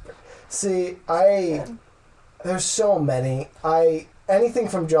pretty... See, there's so many. Anything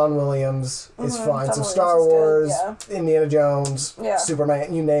from John Williams is fine. So Star Wars, Indiana Jones,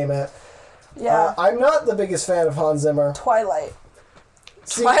 Superman, you name it. Yeah. I'm not the biggest fan of Hans Zimmer. Twilight.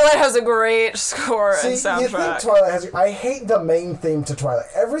 Twilight has a great score and soundtrack. You think Twilight has... I hate the main theme to Twilight.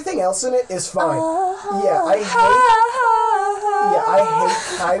 Everything else in it is fine. I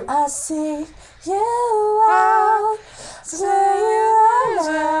see you out.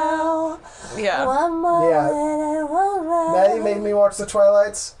 Yeah. Maddie made me watch the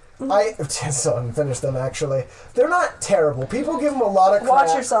Twilights. I still haven't finished them, actually. They're not terrible. People give them a lot of crap.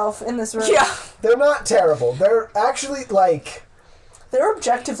 Watch yourself in this room. Yeah. They're not terrible. They're actually, they're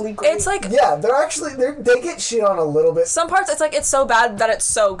objectively great. It's they're actually... They get shit on a little bit. Some parts, it's so bad that it's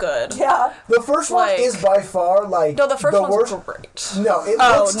so good. Yeah. The first one is by far, No, the first one's great. No, it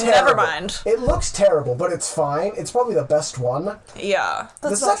looks terrible. Never mind. It looks terrible, but it's fine. It's probably the best one. Yeah.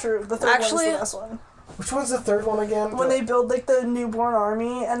 That's not true. The third one's the best one. Which one's the third one again? When they build the newborn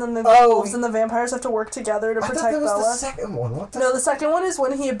army, and then the wolves and the vampires have to work together to protect Bella. I thought that was the second one. No, the second one is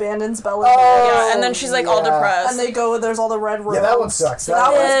when he abandons Bella. Yeah, and then she's all depressed. And they go. There's all the red rooms. Yeah, that one sucks. That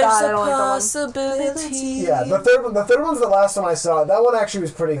one's bad. I don't like possibility. Yeah, the third one's the last one I saw. That one actually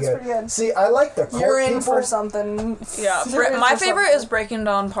was pretty good. Pretty good. See, I like the court You're in people. for something. Yeah, my favorite is Breaking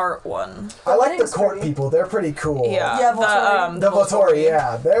Dawn Part 1. I like the court people. They're pretty cool. Yeah, the Volturi.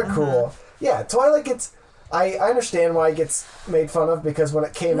 Yeah, they're cool. Yeah, Twilight gets... I understand why it gets made fun of, because when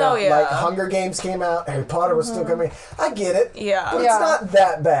it came out, Hunger Games came out, Harry Potter was still coming. I get it. Yeah. But it's not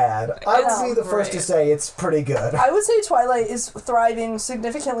that bad. I would be the first to say it's pretty good. I would say Twilight is thriving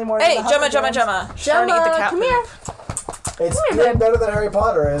significantly more than the Hunger Games. Gemma. Trying to eat the cat come here. It's doing better than Harry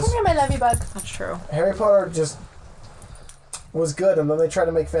Potter is. Come here, my lovey bug. That's true. Harry Potter just... was good, and then they tried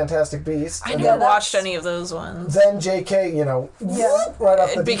to make Fantastic Beasts. I and never then, watched any of those ones. then JK, right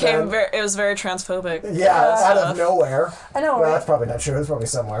off the It deep became end. it was very transphobic. Out of nowhere. I know, Well, right? that's probably not true. It's probably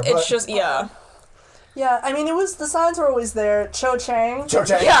somewhere. It's but just, yeah. Yeah, I mean, the signs were always there. Cho Chang. Cho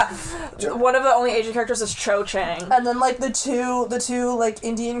Chang. Yeah. One of the only Asian characters is Cho Chang. And then, like, the two like,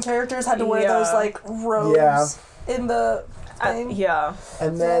 Indian characters had to wear those, like, robes in the thing. Yeah.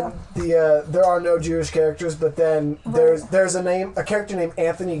 And then there are no Jewish characters, but then there's a character named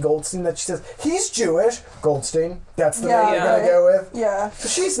Anthony Goldstein that she says, he's Jewish. Goldstein. That's the name you're going to go with. Yeah. So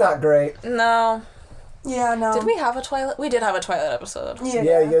she's not great. No. Yeah, no. Did we have a Twilight? We did have a Twilight episode.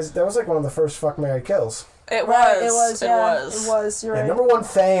 Yeah, you guys, that was like one of the first Fuck, Marry, Kills. It Right, was. it was, you're right. Number one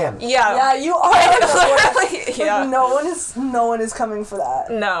fan. Yeah. Yeah, you are. Literally, yeah. Like, no one is coming for that.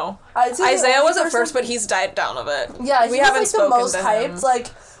 No. I'd say the Isaiah only was at person- first, but he's died down a bit. Yeah, we he haven't was, like, the spoken most to hyped, him. like,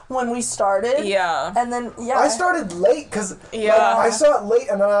 when we started. Yeah. And then, I started late because Yeah. I saw it late,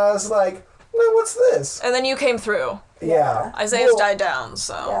 and then I was like, no, what's this? And then you came through. Yeah. Isaiah's died down,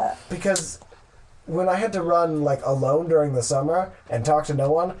 so. Yeah. Because when I had to run like alone during the summer and talk to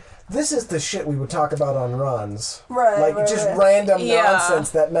no one, this is the shit we would talk about on runs. Right, Like right, just right. random Yeah.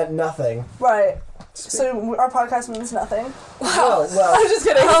 nonsense that meant nothing. Right. So our podcast means nothing. Oh, well. I'm just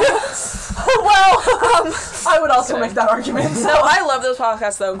kidding. I would also make that argument. No, I love those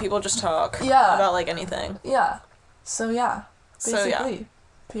podcasts though when people just talk about like anything. Yeah. So yeah. Basically. So, yeah.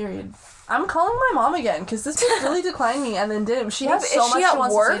 Period. I'm calling my mom again because this bitch really declined me and then didn't. She has Is so she much at she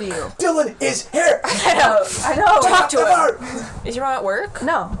wants work? to say to you. Dylan is here! I know. Talk to her. her! Is your mom at work?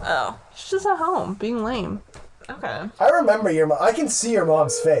 No. Oh. She's just at home being lame. Okay. I remember your mom. I can see your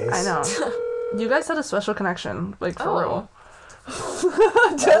mom's face. I know. You guys had a special connection, like for real.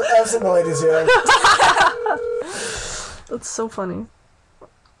 I've seen the ladies here. That's so funny.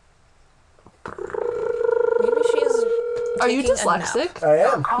 Maybe she's. Are you taking a nap. dyslexic? I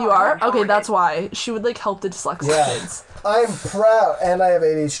am. You are? Okay, that's why. She would like help the dyslexic Yeah. kids. I'm proud, and I have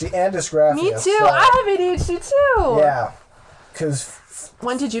ADHD and dysgraphia. Me too. so- I have ADHD too. Yeah. Because,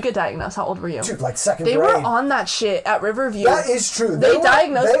 When did you get diagnosed? How old were you? dude, like second They grade. were on that shit at Riverview. That is true. They were-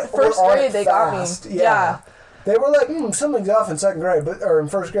 diagnosed they first were on grade, it they got me. fast. Yeah. They were like, something's off in second grade, or in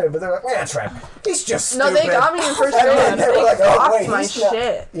first grade, but they're like, that's right. He's just stupid. No, they got me in first And then grade. they were like, oh, clocked wait, my he's not.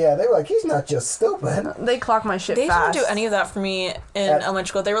 shit. Yeah, they were like, he's not just stupid. They clocked my shit They fast. didn't do any of that for me in elementary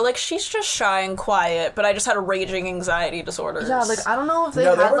school. They were like, she's just shy and quiet, but I just had raging anxiety disorders. Yeah, like I don't know if they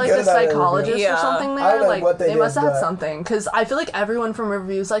No, they had were like good a about it at psychologist Riverview. or something there. I don't know like what they must did, have had but- something because I feel like everyone from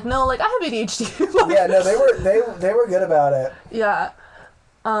Riverview is like, no, like I have ADHD. Yeah, no, they were good about it. Yeah.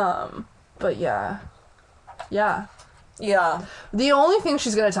 But yeah. Yeah. Yeah. The only thing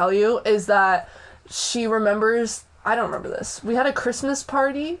she's gonna tell you is that she remembers. I don't remember this. We had a Christmas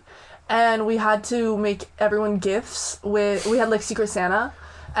party, and we had to make everyone gifts with. We had like Secret Santa,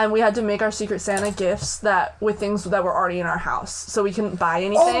 and we had to make our Secret Santa gifts with things that were already in our house, so we couldn't buy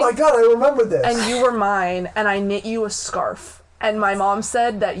anything. Oh my god, I remember this. And you were mine, and I knit you a scarf. And my mom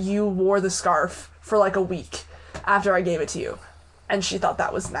said that you wore the scarf for like a week after I gave it to you. And she thought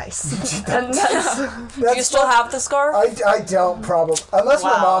that was nice. And Do you still have the scarf? I don't probably, unless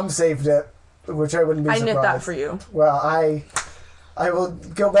my Wow. mom saved it, which I wouldn't be I surprised. knit that for you. Well, I will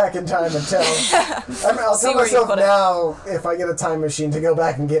go back in time and tell. I'll See tell where you myself put it. now if I get a time machine to go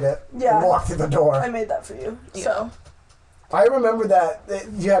back and get it Yeah. and walk through the door. I made that for you. So, I remember that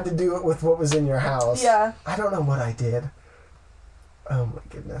you had to do it with what was in your house. yeah. I don't know what I did. Oh my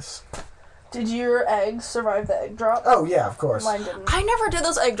goodness. Did your eggs survive the egg drop? Oh yeah, of course. Mine didn't. I never did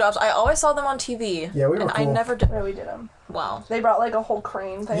those egg drops. I always saw them on TV. Yeah, we were and I cool. never did. Yeah, we did them. Wow. They brought like a whole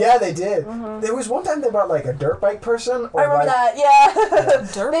crane thing. Yeah, they did. There was one time they brought like a dirt bike person. Or I remember like, that, yeah.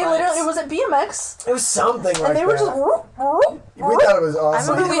 Dirt They bikes. literally, was it BMX? It was something like And they were that. just, whoop, whoop, We thought it was I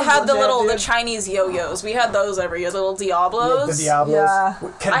awesome. remember we was had the legit, the dude. Chinese yo-yos. We had those every year, the little Diablos. The Diablos. Yeah.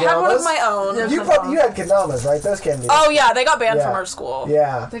 I had one of Kendamas. my own. Yeah. You had Kendamas, right? Those candies. Oh yeah, they got banned Yeah. from our school.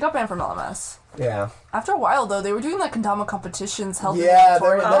 Yeah, They got banned from LMS. yeah. After a while, though, they were doing like kendama competitions held in Yeah,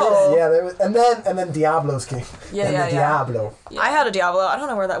 Victoria. there was, and then Diablos came. Yeah, and yeah, the yeah. Diablo. I had a Diablo. I don't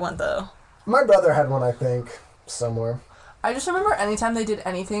know where that went though. My brother had one, I think, somewhere. I just remember anytime they did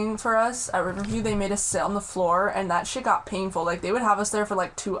anything for us at Riverview, they made us sit on the floor, and that shit got painful. Like, they would have us there for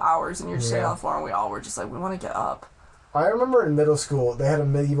like 2 hours, and you're just sitting Yeah. on the floor, and we all were just like, we want to get up. I remember in middle school they had a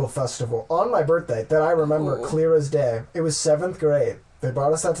medieval festival on my birthday that I remember Ooh. clear as day. It was 7th grade. They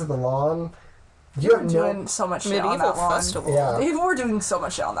brought us out to the lawn. We were doing so much shit on Medieval that lawn. festival. Yeah. They were doing so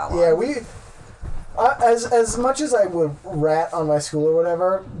much shit on that lawn. Yeah, we. As much as I would rat on my school or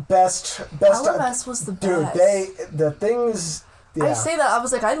whatever, best. LMS was the Dude, best. the things I say that, I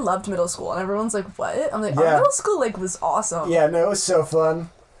was like, I loved middle school, and everyone's like, what? I'm like, Yeah. our middle school, like, was awesome. Yeah, no, it was so fun.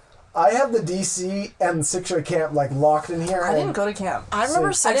 I have the DC and 6th grade camp, like, locked in here. I didn't go to camp. I remember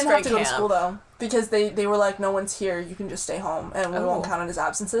I 6th didn't have grade to go to camp. school, though, because they were like, no one's here, you can just stay home, and we won't count it as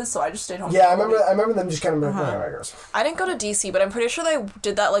absences, so I just stayed home. Yeah, I remember them just kind of moving around. I didn't go to DC, but I'm pretty sure they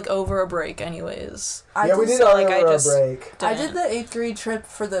did that, like, over a break anyways. Yeah, we did so, it like, over I a just break. I did the 8th grade trip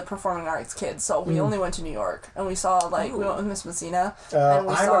for the performing arts kids, so we only went to New York, and we saw, like, we went with Miss Messina, and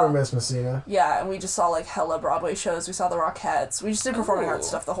we I saw, remember Miss Messina. yeah, and we just saw, like, hella Broadway shows, we saw the Rockettes, we just did performing arts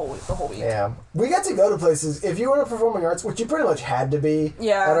stuff the whole week. Yeah. We got to go to places, if you were in performing arts, which you pretty much had to be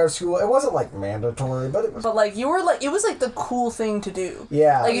Yeah. at our school, it wasn't, like, mandatory, but it was... But, like, you were, like, it was, like, the cool thing to do.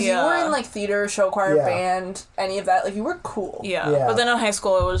 Yeah. Like, if you were Yeah. in, like, theater, show choir, Yeah. band, any of that, like, you were cool. Yeah. But then in high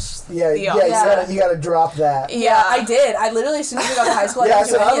school, it was Yeah, the yeah, opposite. you gotta drop that. Yeah, I did. I literally, as soon as we got to high school, I didn't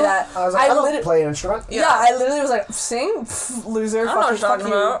do any of that. I was like, I don't play an instrument. Yeah, I literally was like, sing? Pff, loser. I don't know what you're fuck talking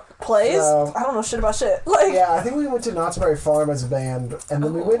you. about. Plays? So- I don't know shit about shit. Like, Yeah, I think we went to Knott's Berry Farm as a band, and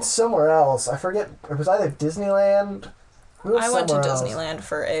then we went somewhere else. I forget, it was either Disneyland. We I went to somewhere else. Disneyland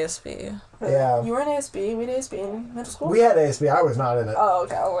for ASB. Yeah. You were in ASB. We had ASB in middle school? We had ASB, I was not in it. Oh,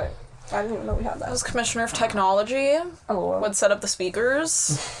 okay. Oh, wait. I didn't even know we had I that. was commissioner of technology, Oh, would set up the speakers,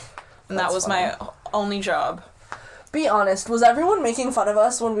 and that That's was funny. my only job. Be honest, was everyone making fun of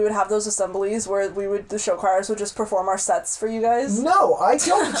us when we would have those assemblies where the show choirs would just perform our sets for you guys? No, I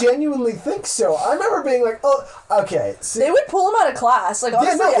don't genuinely think so. I remember being like, oh, okay. See, They would pull them out of class. Like, yeah,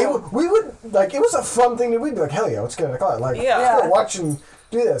 honestly, no, we would, like, it was a fun thing. We'd be like, hell yeah, let's get in a class. Like, Yeah. let's go watch and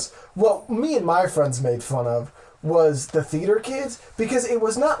do this. What me and my friends made fun of was the theater kids, because it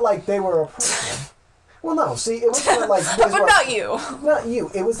was not like they were a well, no, see, it wasn't like... But not you. Not you.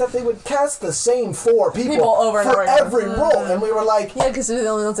 It was that they would cast the same 4 people over and for over again. every role, and we were like... yeah, because they're the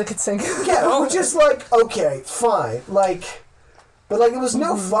only ones that could sing. Yeah, we're just like, okay, fine. Like, but like, it was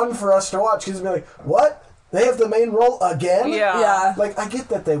no fun for us to watch, because we'd be like, what? They have the main role again? Yeah. Yeah. Like, I get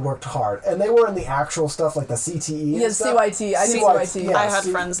that they worked hard, and they were in the actual stuff, like the CTE Yeah, and stuff. CYT. I did CYT. Yeah, I had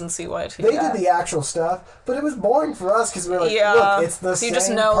see, friends in CYT. They Yeah. did the actual stuff, but it was boring for us, because we were like, Yeah. look, it's the So you same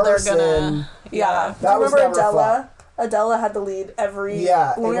just know person. they're gonna... Yeah. That was Remember never Adela? Adela had the lead every...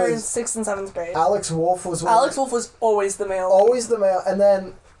 Yeah, when we it were in was- 6th and 7th grade. Alex Wolf was one. Alex Wolf was always the male. Always the male, and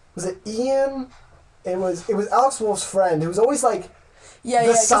then, was it Ian? It was Alex Wolf's friend, who was always like... Yeah, the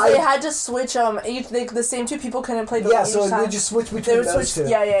yeah, because side- they had to switch, the same 2 people couldn't play the Yeah, each so time. they just switch They between would those switch,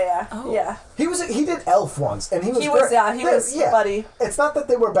 two. yeah. Oh. Yeah. He did Elf once, and he was He was, great. yeah, he was buddy. It's not that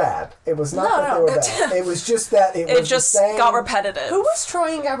they were bad. It was not that No. they were bad. It was just that it It was just the same. got repetitive. Who was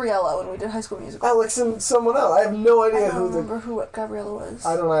Troy and Gabriella when we did High School Musical? Alex and someone else. I have no I idea don't who remember who Gabriella was.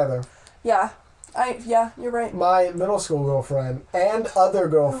 I don't either. Yeah. You're right. My middle school girlfriend and other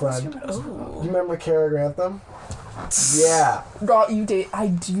girlfriend. Ooh. You remember Kara Grantham? Yeah. You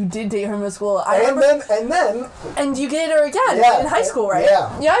did date her in middle school. And you dated her again Yeah, in high school, right?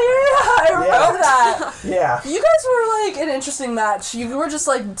 yeah. Yeah. I remember that. Yeah. You guys were like an interesting match. You were just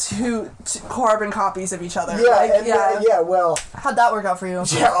like two carbon copies of each other. Yeah, Like, and yeah, well, How'd that work out for you?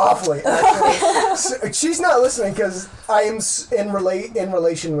 yeah, awfully. Actually. So, she's not listening because I am in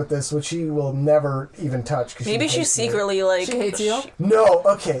relation with this, which she will never even touch. Cause Maybe she she hates me. secretly, like... She hates you? No,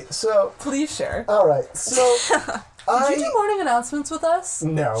 okay, so, Please share. alright, so, Did you do morning announcements with us?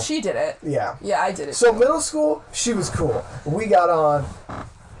 No. She did it. Yeah. Yeah, I did it. So middle school, she was cool. We got on,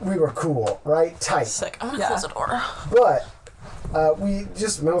 we were cool, right? Tight. Sick. I'm gonna Yeah. close the door. But, we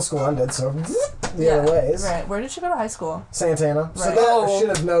just, middle school ended, so the other ways. Right. Where did she go to high school? Santana. So Right. that Oh. should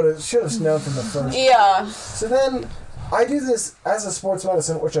have known from the first. Yeah. So then, I do this as a sports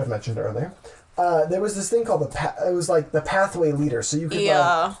medicine, which I've mentioned earlier. There was this thing called it was like the pathway leader, so you could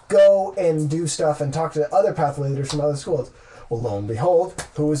like, go and do stuff and talk to other pathway leaders from other schools. Well, lo and behold,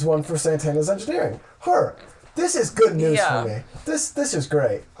 who was one for Santana's engineering? Her. This is good news for me. This is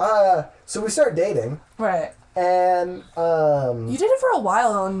great. So we start dating, Right. and You did it for a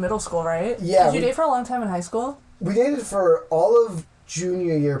while in middle school, right? Yeah, Did you date for a long time in high school? we dated for all of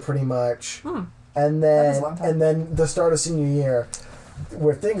junior year pretty much, and That is then a long time. the start of senior year,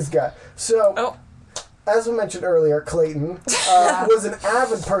 where things got so. Oh. As we mentioned earlier, Clayton was an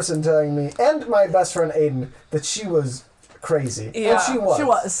avid person telling me, and my best friend Aiden, that she was crazy. Yeah. And she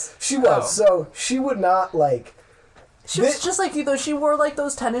was. She was. Oh. So she would not like. She was just like you, though. She wore like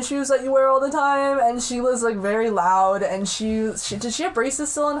those tennis shoes that you wear all the time, and she was like very loud. And she did she have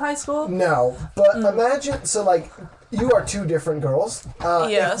braces still in high school? No, but imagine. So like, you are 2 different girls.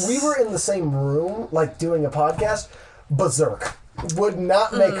 Yes. If we were in the same room, like doing a podcast, berserk would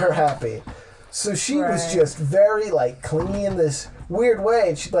not make her happy. So she was Right. just very like clingy in this weird way.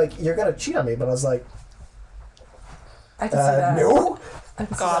 And she'd like, "You're gonna cheat on me," but I was like, I can see that. No. I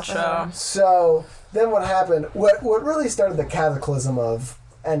can see that Gotcha. So then what happened, what really started the cataclysm of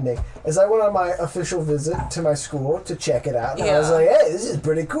ending is I went on my official visit to my school to check it out. And I was Yeah. like, hey, this is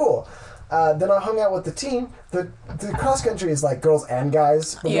pretty cool. Then I hung out with the team. The cross country is like girls and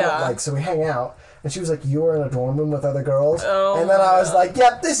guys. But we don't, Yeah. like, so we hang out. And she was like, you were in a dorm room with other girls. Oh and then my I was God. like,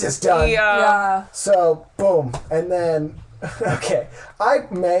 yep, this is done. Yeah. So, boom. And then, okay, I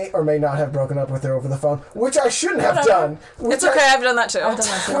may or may not have broken up with her over the phone, which I shouldn't have done. It's okay, I've done that too. I've done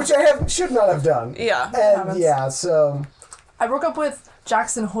that too. Which I should not have done. Yeah. And happens. yeah, so, I broke up with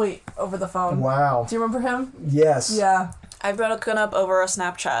Jackson Hoyt over the phone. wow. Do you remember him? Yes. Yeah. I've broken up over a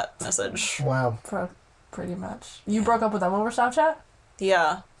Snapchat message. Wow. Pretty much. You broke up with them over Snapchat?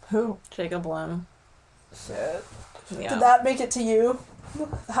 Yeah. Who? Jacob Lim. Shit. Yeah. Did that make it to you?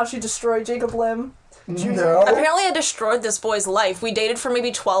 How she destroyed Jacob Lim? No. Apparently I destroyed this boy's life. We dated for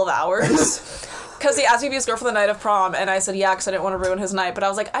maybe 12 hours. Because he asked me to be his girl for the night of prom, and I said yeah, because I didn't want to ruin his night. But I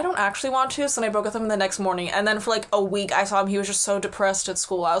was like, I don't actually want to, so then I broke with him the next morning. And then for like a week, I saw him, he was just so depressed at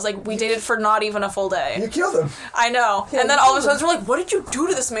school. I was like, we dated for not even a full day. You killed him. I know. Yeah, And then you all of a killed sudden, we're like, what did you do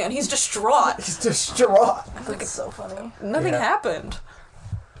to this man? He's distraught. He's distraught. That's so funny. Nothing Yeah. happened.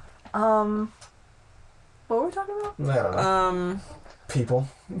 What were we talking about? I don't know. People.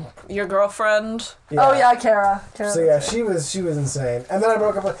 Your girlfriend. Oh yeah, Kara. So yeah, she was insane. And then I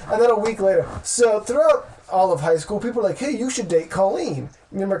broke up with, and then a week later. So throughout all of high school, people were like, hey, you should date Colleen.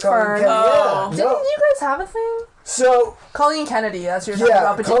 Remember Colleen Fern. Kennedy? Oh. Yeah. Didn't No. you guys have a thing? So Colleen Kennedy, that's what you're talking Yeah,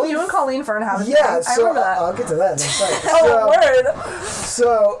 about. But didn't Colleen- you and Colleen Fern have a thing? yeah, I so remember that. I'll get to that in a second. Oh,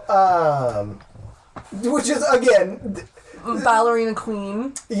 So which is again, word. Ballerina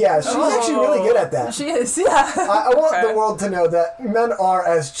queen. yeah, she's actually really good at that. She is, yeah. I want Okay. the world to know that men are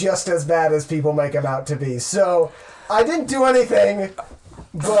just as bad as people make them out to be. So I didn't do anything,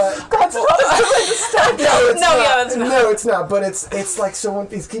 but That's not a good way to start. no, it's No, not. yeah, that's not. No, it's not. But it's like so when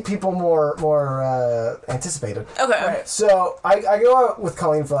these keep people more anticipated. Okay. Right. So I go out with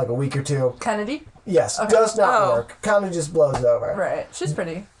Colleen for like a week or two. Kennedy? Yes, does not Oh. work. Kind of just blows over. Right. She's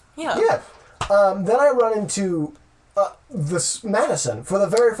pretty. Yeah. Yeah. Then I run into this Madison for the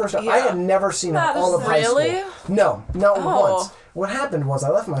very first time. I Yeah. had never seen her all of high Really? school. No, not Oh. once. What happened was I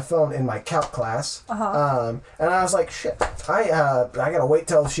left my phone in my calc class, and I was like, "Shit, I gotta wait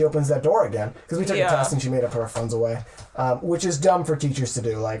till she opens that door again," because we took Yeah. a test and she made up her phones away, which is dumb for teachers to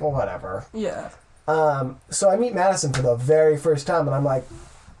do. Like, well, whatever. Yeah. So I meet Madison for the very first time, and I'm like,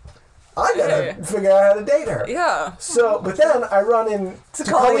 I gotta Hey. figure out how to date her. Yeah. So, but then I run into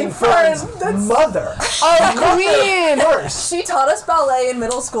Colleen Colleen Fern's Fern. mother. Oh, Queen! First. She taught us ballet in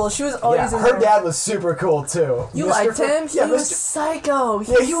middle school. She was always Yeah, in her there. dad was super cool too. You Mr. liked Fern- him? Yeah, He was Mr. psycho.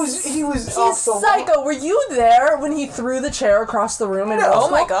 Yeah, he was He's off the wall. psycho. Were you there when he threw the chair across the room in middle Oh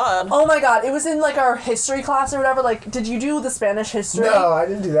school? my god. Oh my god. It was in like our history class or whatever. Like, did you do the Spanish history? No, I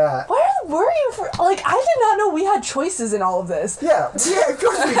didn't do that. Where were you for? Like, I did not know we had choices in all of this. Yeah, of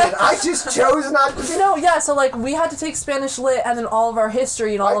course we did. I just chose not to. No, yeah, so like we had to take Spanish lit and then all of our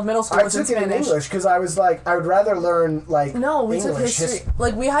history and all of middle school I was in took it in Spanish. English because I was like, I would rather learn like No, we took English history.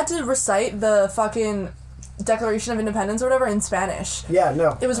 Like we had to recite the fucking Declaration of Independence or whatever in Spanish. Yeah,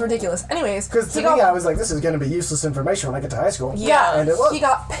 no. It was ridiculous. Anyways, Because to he me, got- I was like, this is going to be useless information when I get to high school. Yeah. And it was. he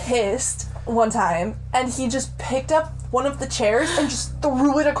got pissed one time and he just picked up one of the chairs and just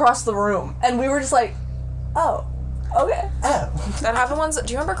threw it across the room. And we were just like, oh, okay. Oh. That happened once.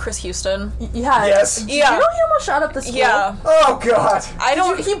 Do you remember Chris Houston? Yeah. Yes. Did Yeah. you know he almost shot up the school? Yeah. Oh, God. I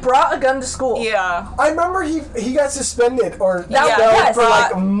don't. He brought a gun to school. Yeah. I remember he got suspended or Yeah, expelled yes. for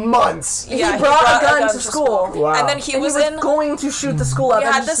like months. Yeah, He brought a gun to school. Wow. And then he And was he was in. going to shoot the school up We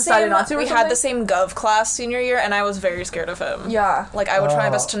and had just the decided same. not to. Or We had the something? same gov class senior year, and I was very scared of him. Yeah. Like I would try my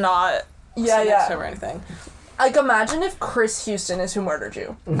best to not. Yeah, sit next to yeah. him or anything. Like, imagine if Chris Houston is who murdered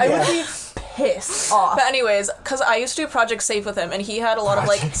you. I Yeah. would be pissed off. But anyways, because I used to do Project Safe with him, and he had a lot of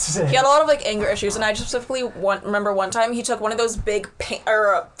like Project Safe. he had a lot of like anger issues, and I just specifically remember one time he took one of those big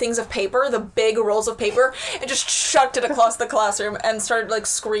things of paper, the big rolls of paper, and just chucked it across the classroom and started like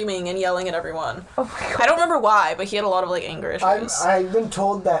screaming and yelling at everyone. Oh my god. I don't remember why, but he had a lot of like anger issues. I've been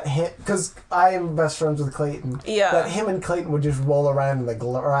told that because I am best friends with Clayton. Yeah. That him and Clayton would just roll around in the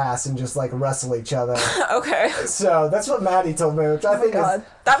grass and just like wrestle each other. Okay, So that's what Maddie told me, which I think God. is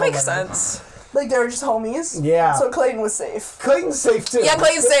that makes hilarious. sense. Like, they were just homies? Yeah. So Clayton was safe. Clayton's safe too. Yeah,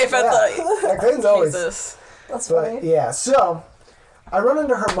 Clayton's safe at Yeah, Clayton's always. Jesus. That's But funny. yeah, so I run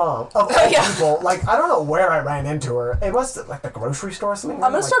into her mom of all Yeah. people. Like I don't know where I ran into her. It must like the grocery store or something.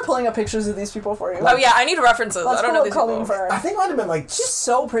 I'm gonna like, start pulling up pictures of these people for you. Oh yeah, I need references. Let's I don't pull know up these Colleen people. Fern. I think it might have been like She's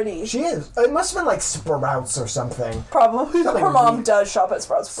so pretty. she is. It must have been like Sprouts or something. Probably. Something Her mom weird. does shop at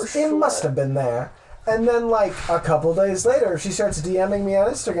Sprouts for sure. It must have been there. And then, like, a couple days later, she starts DMing me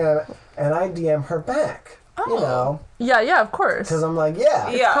on Instagram, and I DM her back. You know. Yeah, of course. Because I'm like, yeah.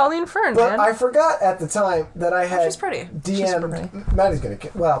 It's Colleen Fern, but man. I forgot at the time that I had she's pretty. DM'd... Maddie's going to...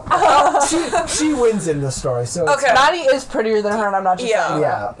 Well, she wins in the story, so... Okay. Maddie is prettier than her, and I'm not just saying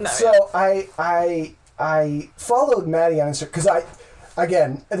Yeah. that. So I followed Maddie on Instagram, because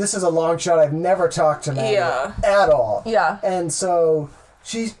again, this is a long shot. I've never talked to Maddie at all. Yeah. And so...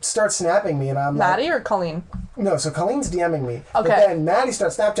 She starts snapping me, and I'm Maddie like... or Colleen? No, so Colleen's DMing me. Okay. But then Maddie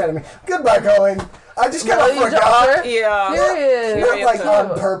starts Snapchatting me. Goodbye, Colleen. I just kind of forgot. Yeah. Period. Not like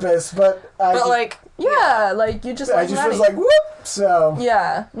on purpose, but... Yeah, like you just I like just Maddie. was like, whoop, so...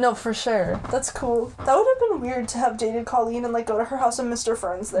 Yeah, no, for sure. That's cool. That would have been weird to have dated Colleen and like go to her house and Mr.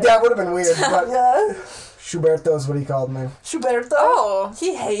 Ferns there. That would have been weird, but... Yeah. Schuberto's what he called me. Schuberto? Oh.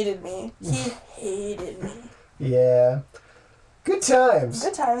 He hated me. He hated me. Yeah. Good times.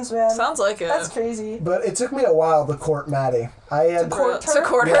 Good times, man. Sounds like it. That's crazy. But it took me a while to court Maddie. I had... To court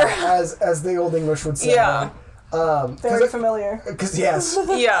her? Yeah, as the old English would say. Yeah. Very familiar. Because, yes.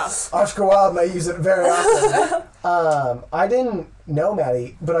 Yeah. Oscar Wilde may use it very often. I didn't know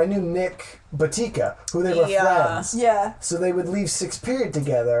Maddie, but I knew Nick Batika, who they were friends. Yeah. So they would leave sixth period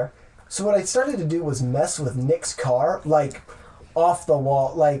together. So what I started to do was mess with Nick's car, like, off the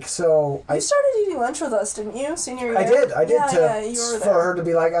wall. Like, so... You started eating lunch with us, didn't you? Senior year? I did. Yeah, you were there. For her to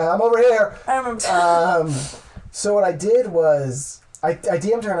be like, I'm over here. I remember. So what I did was... I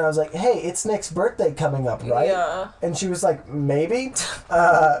DM'd her and I was like, hey, it's Nick's birthday coming up, right? Yeah. And she was like, maybe.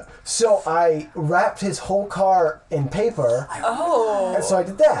 So I wrapped his whole car in paper. Oh. And so I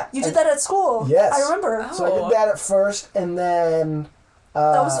did that. You did that at school. Yes. I remember. So I did that at first, and then...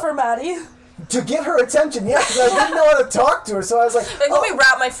 that was for Maddie. To get her attention, yeah, because I didn't know how to talk to her, so I was like... Let me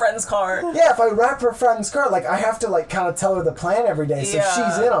wrap my friend's car. Yeah, if I wrap her friend's car, like, I have to, like, kind of tell her the plan every day, so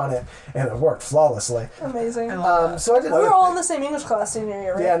she's in on it. And it worked flawlessly. Amazing. So I did... We were all in the same English class senior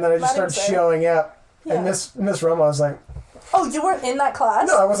year, right? Yeah, and then I just started showing up. Yeah. And Miss Roma was like... Oh, you weren't in that class?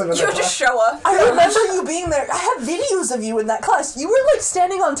 No, I wasn't in You that would just class. show up. I remember you being there. I have videos of you in that class. You were like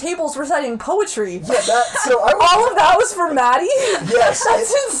standing on tables reciting poetry. Yeah, so I was... All of that was for Maddie? Yes.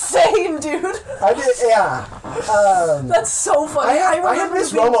 That's insane, dude. I did, yeah. That's so funny. I remember had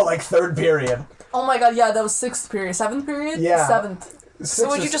Miss being- Roma, like, third period. Oh my god, yeah, that was 6th period. 7th period? Yeah. 7th. So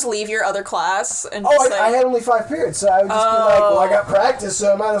would you just leave your other class and Oh, just I had only 5 periods, so I would just be like, well, I got practice,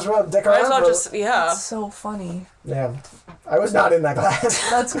 so I might as well dick might around as well for... just, That's so funny. Yeah. I was not in that class.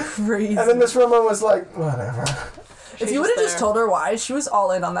 That's crazy. And then Miss Roma was like, whatever. If you would have just told her why, she was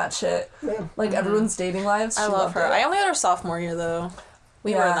all in on that shit. Yeah. Like everyone's dating lives. I she love loved her. it. I only had her sophomore year, though.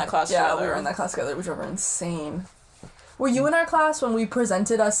 We were in that class together. Yeah, we were in that class together. We were insane. Were you in our class when we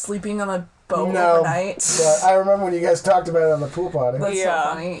presented us sleeping on a boat overnight? But I remember when you guys talked about it on the pool party. That's so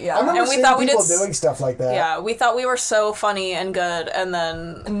funny. Yeah. I remember And we seeing thought we people did doing stuff like that. Yeah, we thought we were so funny and good, and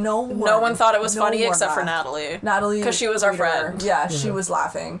then no one thought it was no funny one except for laughed. Natalie. Natalie, because she was our Peter, friend. Yeah, she was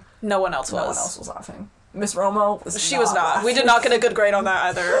laughing. No one else was. No one else was laughing. Miss Romo was She was not. We did not get a good grade on that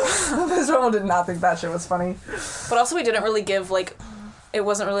either. Miss Romo did not think that shit was funny. But also we didn't really give, like, it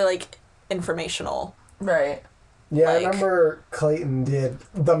wasn't really, like, informational. Right. Yeah, Like- I remember Clayton did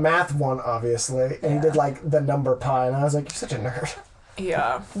the math one, obviously, and he did, like, the number pi, and I was like, you're such a nerd.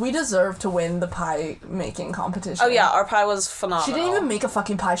 Yeah. We deserve to win the pie making competition. Oh yeah, our pie was phenomenal. She didn't even make a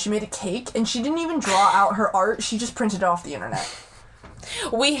fucking pie. She made a cake, and she didn't even draw out her art. She just printed it off the internet.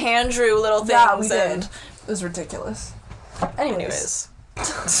 We hand drew little things. Yeah, we and did. It was ridiculous. Anyways.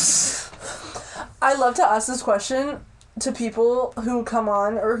 Anyways. I love to ask this question to people who come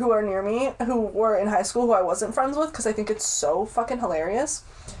on or who are near me who were in high school who I wasn't friends with because I think it's so fucking hilarious.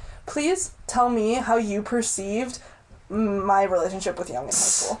 Please tell me how you perceived my relationship with Young in high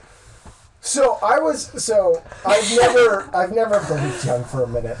school. I've never believed Young for a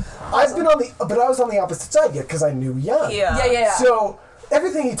minute. But I was on the opposite side yet because I knew Young. Yeah. So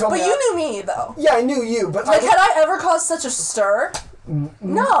everything he told But me. you knew me though. Yeah, I knew you, but Like, had I ever caused such a stir?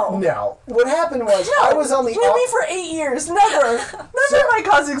 No. No. What happened was I was on the. You knew me for 8 years. Never. Never am I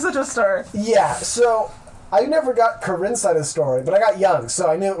causing such a stir. Yeah. So I never got Corinne's side of the story, but I got Young, so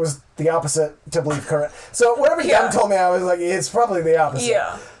I knew it was the opposite to believe Corinne. So whatever Young told me, I was like, it's probably the opposite.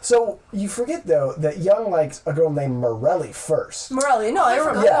 Yeah. So you forget though that Young likes a girl named Morelli first. Morelli, no, I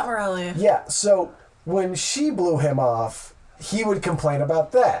remember. Forgot about Morelli. Yeah. So when she blew him off, he would complain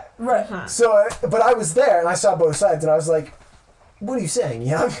about that. Right. So, but I was there and I saw both sides, and I was like, "What are you saying,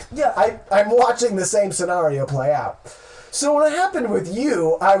 Young?" Yeah. I'm watching the same scenario play out. So when it happened with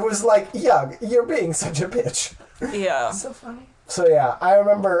you, I was like, Young, you're being such a bitch. Yeah. So funny. So yeah, I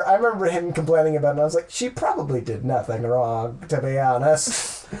remember him complaining about it, and I was like, she probably did nothing wrong, to be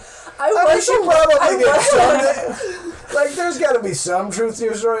honest. I mean, she probably did some. Like, there's got to be some truth to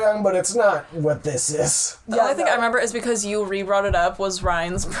your story, Young, but it's not what this is. The only thing I remember is because you re-brought it up was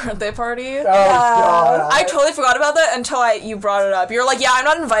Ryan's birthday party. Oh, God. I totally forgot about that until you brought it up. You were like, yeah, I'm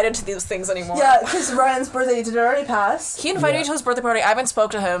not invited to these things anymore. Yeah, because Ryan's birthday, did it already pass? He invited me to his birthday party. I haven't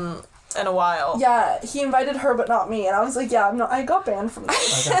spoke to him in a while. Yeah, he invited her, but not me. And I was like, yeah, I got banned from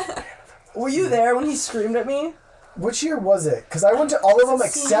this. Were you there when he screamed at me? Which year was it? Because I went to all of them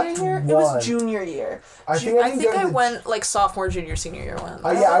except year? one. It was junior year. I think I went like sophomore, junior, senior year once.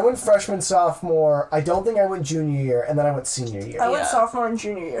 Yeah, I went freshman, sophomore. I don't think I went junior year, and then I went senior year. I went sophomore and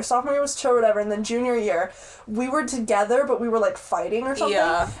junior year. Sophomore year was chill, whatever, and then junior year, we were together, but we were like fighting or something.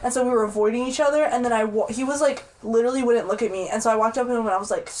 Yeah. And so we were avoiding each other, and then he was like literally wouldn't look at me, and so I walked up to him and I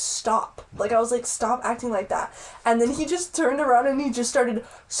was like, stop. Like I was like, stop acting like that. And then he just turned around and he just started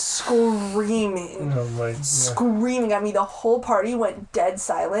screaming. Oh my God. Screaming at me. The whole party went dead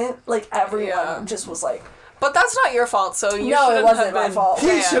silent. Like everyone just was like. But that's not your fault, so you no, it wasn't have my been fault.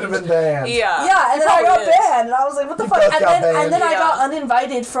 He should have been banned. Yeah. Yeah, and then I got banned, and I was like, what the fuck? And then I Yeah. got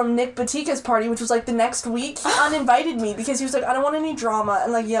uninvited from Nick Batika's party, which was like the next week. He uninvited me because he was like, I don't want any drama,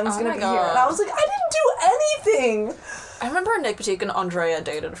 and like Young's gonna be here. And I was like, I didn't do anything. I remember Nick Batik and Andrea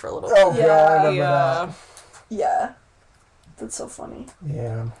dated for a little bit. Oh, God, I remember that. Yeah. That's so funny.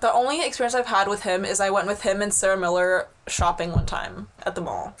 Yeah. The only experience I've had with him is I went with him and Sarah Miller shopping one time at the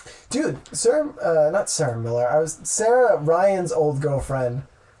mall. Dude, not Sarah Miller. Sarah Ryan's old girlfriend.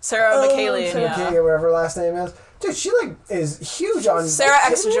 Sarah McKaylee. Sarah McKaylee, whatever her last name is. Dude, she like is huge on Sarah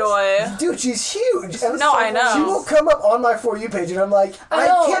X Joy. Dude, she's huge. And no, I know. She will come up on my For You page, and I'm like, I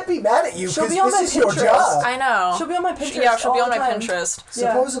can't be mad at you because this is your job. I know. She'll be on my Pinterest. Yeah, she'll be on my time. Pinterest.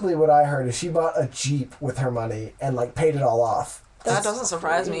 Supposedly, what I heard is she bought a Jeep with her money and like paid it all off. That doesn't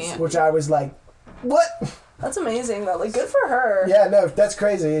surprise me. Which I was like, what? That's amazing though. Like, good for her. Yeah, no, that's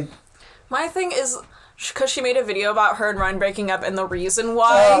crazy. My thing is, because she made a video about her and Ryan breaking up and the reason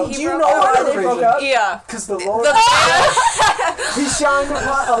why do you know why they broke up? Yeah. Because the Lord he shined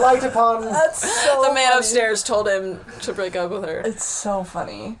a light upon. That's so the man funny. upstairs told him to break up with her. It's so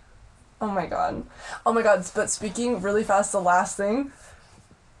funny. Oh my god. But speaking really fast, the last thing.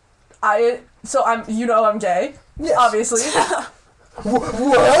 I'm gay. Yes. Obviously. What?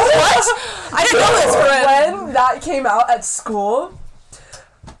 I didn't know this, but when that came out at school,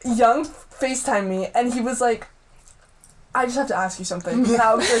 Young FaceTimed me and he was like, I just have to ask you something. And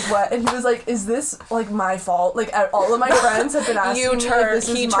I was like, what? And he was like, is this like my fault? Like all of my friends have been asking me if this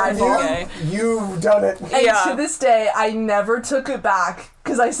is my fault. gay. You've done it. And to this day, I never took it back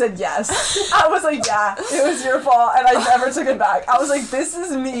because I said yes. I was like, yeah, it was your fault, and I never took it back. I was like, this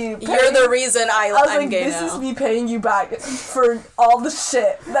is me. You're the reason I'm like, gay this now. is me paying you back for all the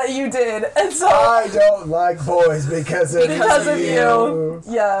shit that you did, and so I don't like boys because of you.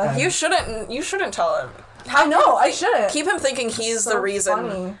 Yeah. You shouldn't tell him. I know, I shouldn't. Keep him thinking he's So the reason.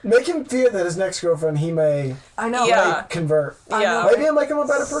 funny. Make him fear that his next girlfriend he may I know. Yeah. convert. I know. Maybe it'll make him a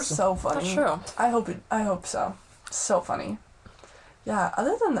better person. So funny. That's true. I hope so. So funny. Yeah,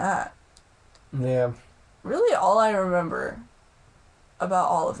 other than that, Yeah. really all I remember about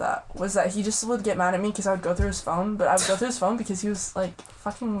all of that was that he just would get mad at me because I would go through his phone, but I would go through his phone because he was like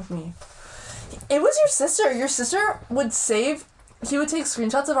fucking with me. It was your sister. Your sister would he would take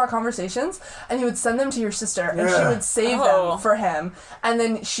screenshots of our conversations and he would send them to your sister and she would save them for him, and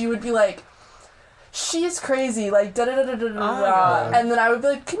then she would be like, she's crazy, like da da da da da da, and then I would be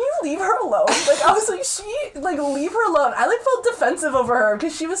like, can you leave her alone? Like I was like, leave her alone. I like felt defensive over her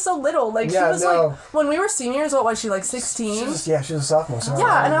because she was so little. Like she was like, when we were seniors, what was she, like 16? She was a sophomore. So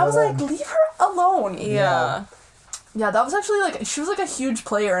Yeah, and I was like, leave her alone. Yeah. Yeah, that was actually like, she was like a huge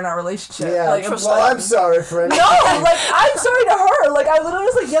player in our relationship. Yeah, like, well, I'm sorry, friend. No, like I'm sorry to her. Like I literally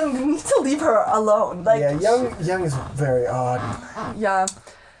was like, Young, you need to leave her alone. Like yeah, Young is very odd. Yeah.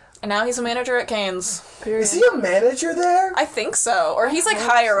 And now he's a manager at Cane's. Period. Is he a manager there? I think so. Or he's like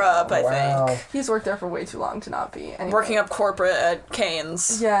higher up, I think. He's worked there for way too long to not be. Anyway. Working up corporate at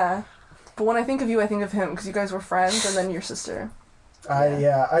Cane's. Yeah. But when I think of you, I think of him because you guys were friends and then your sister.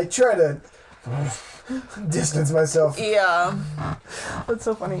 I try to distance myself. Yeah. That's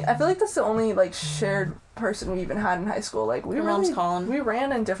so funny. I feel like that's the only like shared person we even had in high school. Like we Your really, mom's calling. we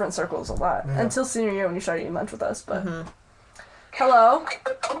ran in different circles a lot until senior year when you started eating lunch with us. But hello.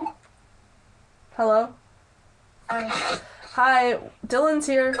 Hi, Dylan's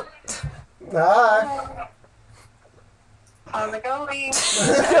here. Hi. How's it going?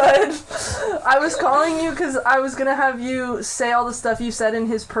 Good. I was calling you because I was gonna have you say all the stuff you said in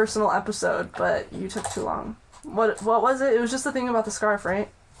his personal episode, but you took too long. What was it? It was just the thing about the scarf, right?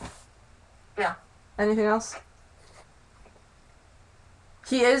 Yeah. Anything else?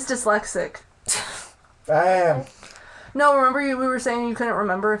 He is dyslexic. I am. No, remember we were saying you couldn't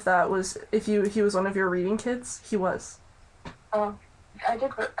remember if he was one of your reading kids? He was. Oh, I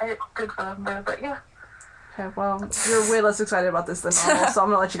did remember, but yeah. Okay, well, you're way less excited about this than normal, so I'm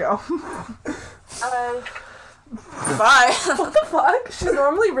gonna let you go. Bye. What the fuck? She's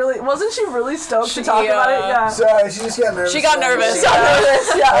normally wasn't she really stoked to talk about it? Yeah. Sorry, she just got nervous. She got nervous.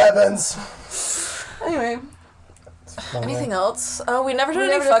 Yeah. Evans. Anyway. Anything else? Oh, we never did We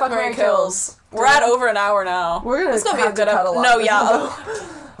any never did fuck, marry, kills. We're at over an hour now. It's gonna be a good episode. No, yeah.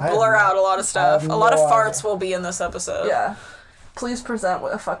 Blur out a lot of stuff. A lot of farts will be in this episode. Yeah. Please present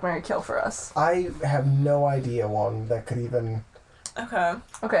a fuck, marry, kill for us. I have no idea one that could even... Okay.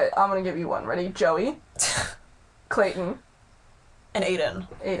 Okay, I'm gonna give you one. Ready? Joey. Clayton. And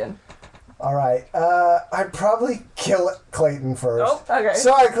Aiden. Alright, I'd probably kill Clayton first. Oh, okay.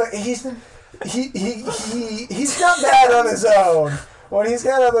 Sorry, Clayton. He's not bad on his own. When he's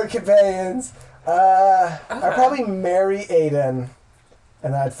got other companions, I'd probably marry Aiden,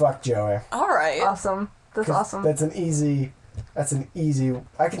 and I'd fuck Joey. Alright. Awesome. That's awesome. That's an easy...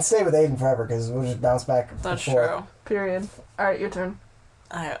 I can stay with Aiden forever because we'll just bounce back. That's true. Period. Alright, your turn.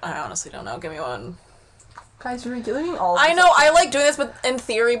 I honestly don't know. Give me one. Guys, you're giving all of I this know, up. I like doing this but in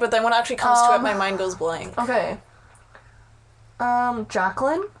theory, but then when it actually comes to it, my mind goes blank. Okay.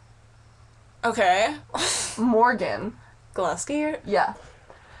 Jacqueline. Okay. Morgan. Gillespie? Yeah.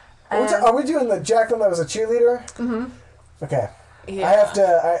 Are we doing the Jacqueline that was a cheerleader? Mm-hmm. Okay. Yeah. I have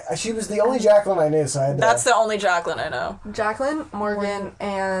to... she was the only Jacqueline I knew, so I had to... That's the only Jacqueline I know. Jacqueline, Morgan,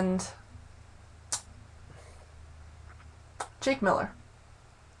 and... Jake Miller.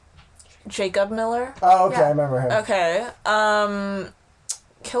 Jacob Miller? Oh, okay, Yeah. I remember him. Okay.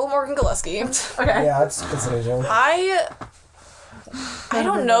 Kill Morgan Gillespie. Okay. Yeah, that's an easy one. I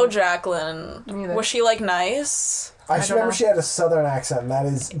don't know Jacqueline. Neither. Was she, like, nice? I just remember she had a southern accent, and that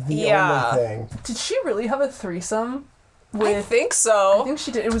is the only thing. Did she really have a threesome? I think so. I think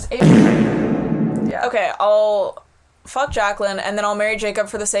she did. It was April. Yeah. Okay, I'll fuck Jacqueline, and then I'll marry Jacob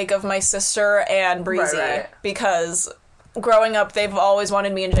for the sake of my sister and Breezy. Right. Because growing up, they've always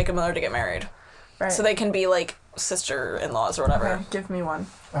wanted me and Jacob Miller to get married. Right. So they can be, like, sister-in-laws or whatever. Okay, give me one.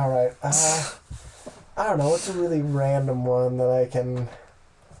 All right. I don't know. What's a really random one that I can...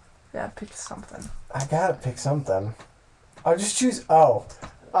 Yeah, pick something. I gotta pick something. I'll just choose... Oh.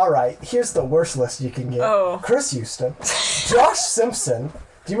 Alright, here's the worst list you can get. Oh. Chris Houston. Josh Simpson.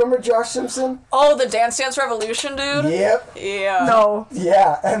 Do you remember Josh Simpson? Oh, the Dance Dance Revolution dude? Yep. Yeah. No.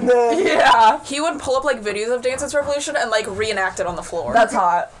 Yeah, and then... Yeah. He would pull up, like, videos of Dance Dance Revolution and, like, reenact it on the floor. That's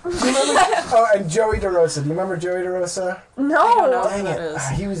hot. Do you remember... Oh, and Joey DeRosa. Do you remember Joey DeRosa? No. I don't know Dang who that it. is.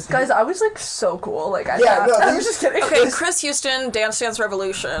 He was... Guys, I was like so cool. Like I Yeah, was just kidding. Okay, Chris Houston, Dance Dance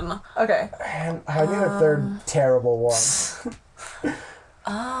Revolution. Okay. Man, I need a third terrible one.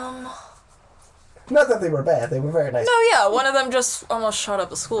 Not that they were bad. They were very nice. No, yeah, one of them just almost shot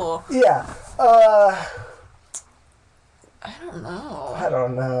up a school. Yeah. I don't know. I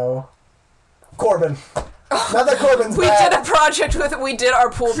don't know. Corbin. Not that Corbin's We bad. did our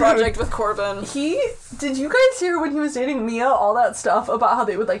pool project with Corbin. Did you guys hear when he was dating Mia all that stuff about how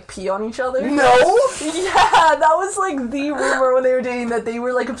they would like pee on each other? No! Yeah, that was like the rumor when they were dating, that they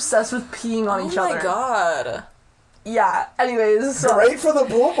were like obsessed with peeing on each other. Oh my god. Yeah, anyways, so Great for the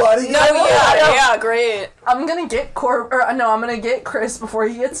pool buddy. No, yeah, great. I'm gonna get I'm gonna get Chris before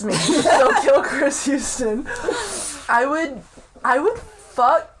he gets me. So kill Chris Houston. I would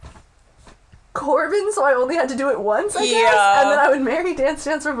fuck Corbin, so I only had to do it once, I guess, and then I would marry Dance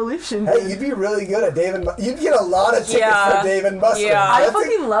Dance Revolution. Hey, you'd be really good at Dave and You'd get a lot of tickets for Dave and Buster. Yeah. I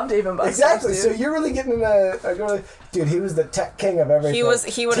fucking love Dave and Buster's. Exactly, dude. so you're really getting a dude, he was the tech king of everything. He would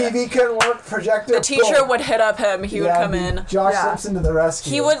TV couldn't work, projector. The teacher boom. would hit up him, he would come in. Josh Simpson to the rescue.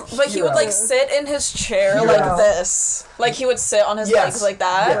 He would like sit in his chair Hero. like this. Like he would sit on his legs like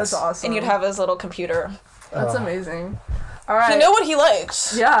that. Yes. That's awesome. And you'd have his little computer. That's amazing. All right. He knew what he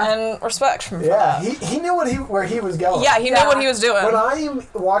liked. Yeah. And respect from Yeah, that. he knew where he was going. Yeah, he knew what he was doing. When I'm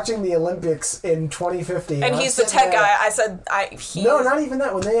watching the Olympics in 2050, and he's the tech guy, I said No, not even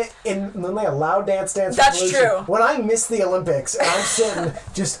that. When they allow Dance Dance That's Revolution, true. When I miss the Olympics and I'm sitting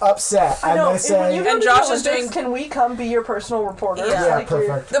just upset, I know, and they say, when you go And to Josh the is Olympics, doing- can we come be your personal reporter? Yeah. yeah, Like, you're-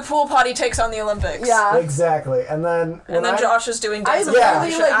 perfect. The pool potty takes on the Olympics. Yeah. Exactly, and then Josh is doing I Dance literally,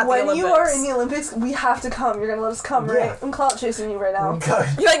 Revolution at like, the when Olympics. you are in the Olympics, we have to come. You're gonna let us come, right? Yeah. clout chasing you right now.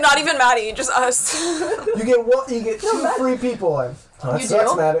 You're like, not even Maddie, just us. You get two free people in. Oh, You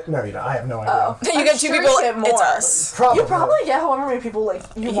that's do? Maddie. No, you don't. I have no idea. Oh. You get two sure people, you get more. it's us. You probably get however many people like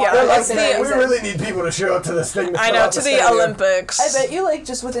you want. Yeah, They're like, it's the- "Man, we really need people to show up to this thing. I know, to the Olympics. I bet you like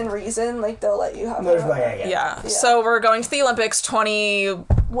just within reason, like they'll let you have. There's whatever. like, Yeah. So we're going to the Olympics What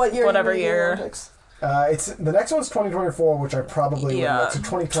year? whatever are you year. doing the Olympics? it's the next one's 2024, which I probably would Yeah. like. So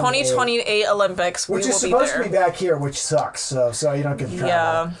 2028. 2028 Olympics, Which we is will be supposed there. to be back here, which sucks. So you don't get to travel.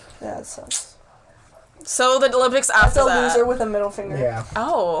 Yeah. Yeah, it sucks. So the Olympics That's after a that. loser with a middle finger. Yeah.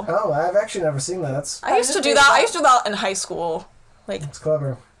 Oh. Oh, I've actually never seen that. That's I used to do that. I used to do that in high school. Like, it's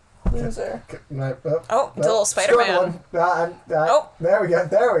clever. Loser. oh, the little Spider-Man. Oh, there we go.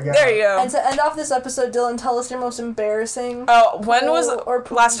 There we go. There you go. And to end off this episode, Dylan, tell us your most embarrassing. Oh, when was or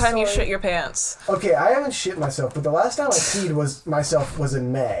poopy last time you story. shit your pants? Okay, I haven't shit myself, but the last time I peed was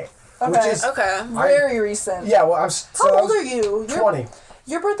in May. Which Okay. is Okay. Very recent. yeah. Well, How old are you? 20.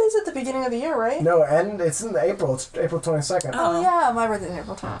 Your birthday's at the beginning of the year, right? No, and it's in April. It's April 22nd. Oh yeah, my birthday's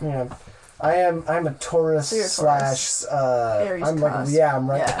April 20th. Yeah. I'm a Taurus So you're a slash Aries I'm like cusp. I'm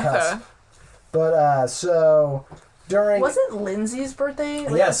right Yeah. at the cusp. Okay. But so during Was it Lindsay's birthday?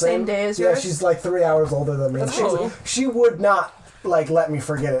 Like yeah, the same day as yeah, yours? she's like 3 hours older than me. That's She, crazy. she would not like let me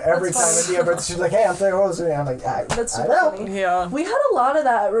forget it. Every That's time funny. it'd be her birthday, she's like, "Hey, I'm 3 hours older." I'm like, That's I super know. funny. Yeah. We had a lot of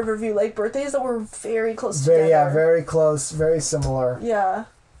that at Riverview, like birthdays that were very close Very together. very close, very similar. Yeah.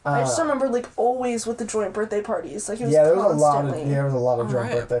 I just Uh, remember like always with the joint birthday parties. Like it was yeah, there was a lot of constantly. there was a lot of drunk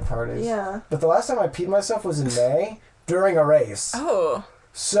Alright. birthday parties. Yeah. But the last time I peed myself was in May during a race. Oh.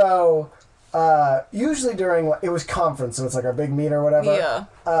 So usually during it was conference, so it's like our big meet or whatever.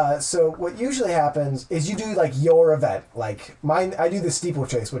 Yeah. So what usually happens is you do like your event. Like mine, I do the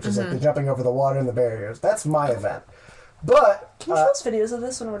steeplechase, which is like the jumping over the water and the barriers. That's my event. But Can you show us videos of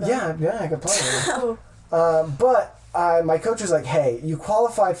this when we're done? yeah, I could play. Oh. But my coach was like, "Hey, you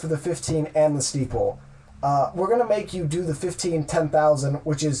qualified for the 15 and the steeple. We're gonna make you do the 15 10,000,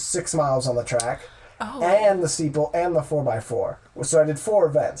 which is 6 miles on the track." Oh. And the steeple and the 4x4. So I did 4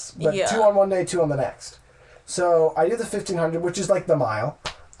 events, but Yeah. 2 on one day, 2 on the next. So I did the 1500, which is like the mile,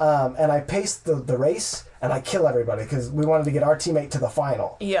 and I paced the race, and I kill everybody because we wanted to get our teammate to the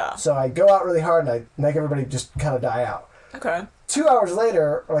final. Yeah. So I go out really hard and I make everybody just kind of die out. Okay. 2 hours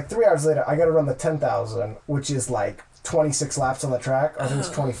later, or like 3 hours later, I got to run the 10,000, which is like 26 laps on the track. Or I think it's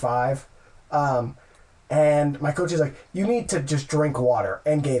 25. And my coach is like, "You need to just drink water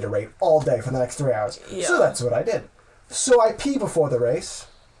and Gatorade all day for the next 3 hours." Yeah. So that's what I did. So I pee before the race.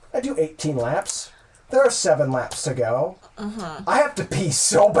 I do 18 laps. There are 7 laps to go. I have to pee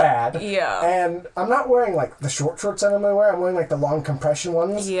so bad. Yeah. And I'm not wearing like the short shorts I normally wear. I'm wearing like the long compression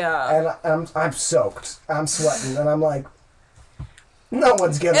ones. Yeah. And I'm soaked. I'm sweating. And I'm like, no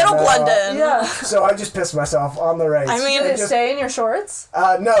one's gonna It'll know. blend in. Yeah. So I just pissed myself on the race. I mean, Did It it just- stay in your shorts?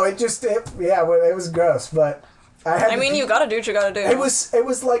 no, it was gross, but I had I to mean, pee. you gotta do what you gotta do. It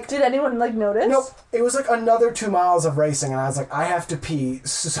was like Did anyone like notice? nope. It was like another 2 miles of racing, and I was like, I have to pee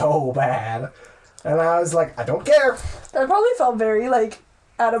so bad, and I was like, I don't care. That probably felt very like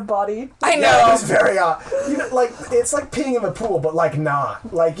out of body. I know. Yeah, it was very you know, like it's like peeing in the pool, but like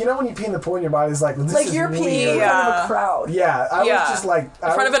not. Like you know when you pee in the pool, and your body's like, well, this Like is you're peeing weird. in front of Yeah. a crowd. Yeah, I was just like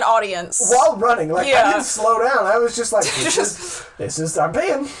in front of an audience. while running. Like I Yeah. didn't slow down. I was just like, this is I'm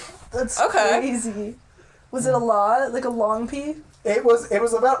peeing. That's Okay. crazy. Was it a lot? Like a long pee? It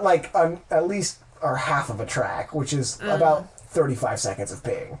was about like at least or half of a track, which is about 35 seconds of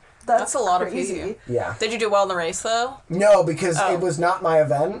peeing. That's a lot of crazy. pee. Yeah. Did you do well in the race though? No, because Oh. it was not my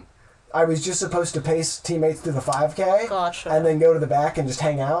event. I was just supposed to pace teammates through the 5K. Gotcha. And then go to the back and just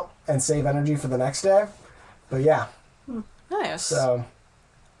hang out and save energy for the next day. But yeah, Nice. so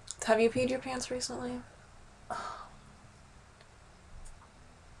Have you peed your pants recently?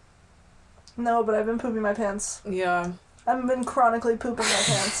 No, but I've been pooping my pants. Yeah. I've been chronically pooping my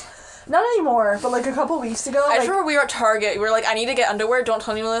pants. Not anymore, but like a couple weeks ago. I Like, just remember we were at Target. We were like, I need to get underwear. Don't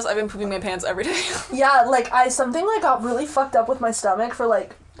tell anyone this. I've been pooping my pants every day. yeah, like something like got really fucked up with my stomach for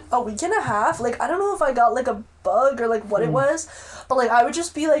like a week and a half. Like I don't know if I got like a bug or like what it was, but like I would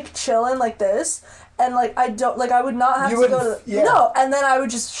just be like chilling like this, and like I would not have You to go wouldn't- to yeah. no, and then I would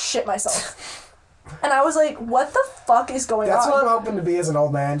just shit myself. And I was like, what the fuck is going that's on? what I'm hoping to be as an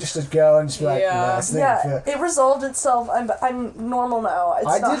old man, just to go and just be like, Yeah. nah, this thing Yeah, fit. it resolved itself. I'm normal now. It's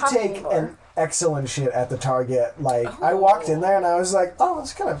I not did happening take anymore. an excellent shit at the Target. Like, I walked in there and I was like, oh,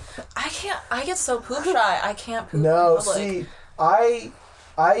 it's kind of... I get so poop shy. I can't poop No, in public. see,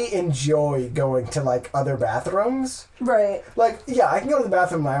 I enjoy going to, like, other bathrooms. Right. Like, yeah, I can go to the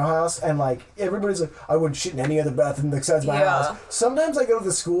bathroom in my own house, and, like, everybody's like, I wouldn't shit in any other bathroom besides my Yeah. house. Sometimes I go to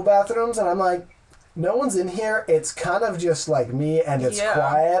the school bathrooms, and I'm like, no one's in here. It's kind of just like me, and it's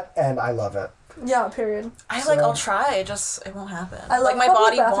quiet, and I love it. Yeah, period. I'll try, it won't happen. I love my public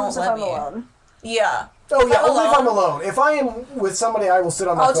body bathrooms won't if let I'm me. alone. Yeah. Oh yeah, only if I'm alone. If I am with somebody, I will sit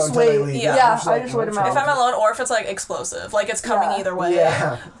on my I'll phone just until they wait. leave. Yeah, I just wait 'em out. If I'm alone, or if it's like explosive, like it's coming either way.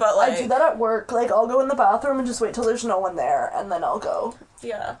 Yeah. But like I do that at work. Like, I'll go in the bathroom and just wait till there's no one there, and then I'll go.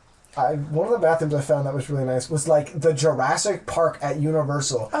 Yeah. One of the bathrooms I found that was really nice was like the Jurassic Park at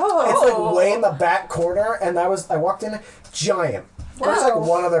Universal. Oh. It's like way in the back corner, and I walked in, giant. There was like Wow.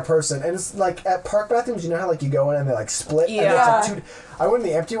 one other person, and it's like at park bathrooms, you know how like you go in and they like split. Yeah. And it's like I went in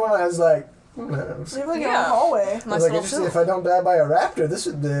the empty one, and I was like, You have like in the hallway. I was like, interesting. If I don't die by a raptor, this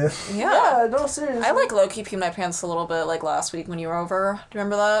would be. Yeah, no, seriously. I like low-key peed my pants a little bit like last week when you were over. Do you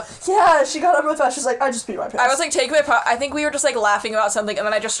remember that? Yeah, she got up really fast. She's like, I just peed my pants. I was like taking I think we were just like laughing about something, and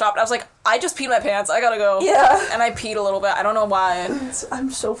then I just stopped. I was like, I just peed my pants. I gotta go. Yeah. And I peed a little bit. I don't know why.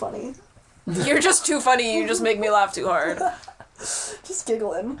 I'm so funny. You're just too funny. You just make me laugh too hard. Just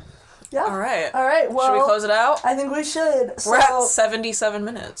giggling. Yeah. All right. Well, should we close it out? I think we should. We're at 77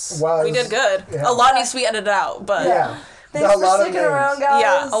 minutes. Wow, we did good. Yeah. A lot needs to be edited out, but Yeah. Thanks for sticking around, guys.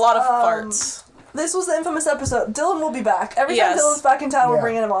 yeah, a lot of farts. This was the infamous episode. Dylan will be back. Every time Yes. Dylan's back in town, we're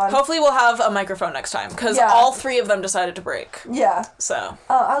bringing him on. Hopefully we'll have a microphone next time, because Yeah. all three of them decided to break. Yeah. So.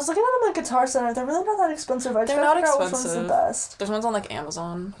 I was looking at them at Guitar Center. They're really not that expensive. I just They're gotta not figure out which one's the expensive. best. There's ones on like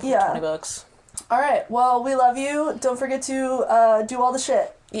Amazon. For Yeah. $20. All right. Well, we love you. Don't forget to do all the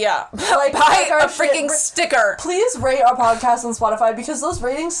shit. Yeah. Like, Buy our a freaking shit. sticker. Please rate our podcast on Spotify because those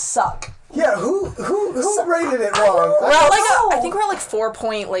ratings suck. Yeah, who rated it wrong? We're at know. I think we're at like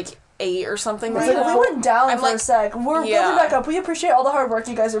 4.8 or something right We now. went down I'm for like- a sec. We're yeah. building back up. We appreciate all the hard work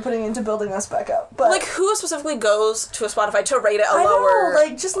you guys are putting into building us back up. But Like, who specifically goes to a Spotify to rate it a I lower? know,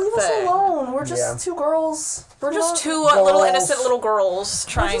 like, just leave us thing? alone. We're just two girls. We're just two Girls. little innocent little girls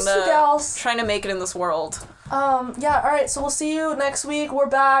trying just two gals. to make it in this world. Yeah, alright, so we'll see you next week. We're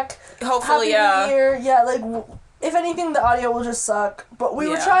back. Hopefully, Happy New Year. Yeah, like, if anything, the audio will just suck. But we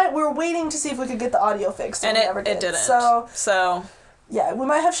Yeah. were waiting to see if we could get the audio fixed, And we never it did. didn't. So, yeah, we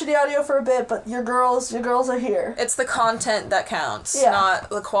might have shitty audio for a bit, but your girls are here. it's the content that counts, Yeah. not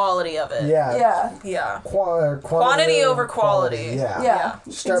the quality of it. Yeah. Yeah. Yeah. Quantity over quality. Yeah. Yeah.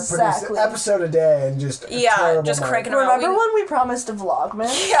 Start exactly. producing episode a day and just Just cranking them out. Remember when we promised a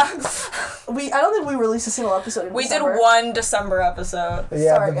vlogmas? Yeah. I don't think we released a single episode in We December. did one December episode.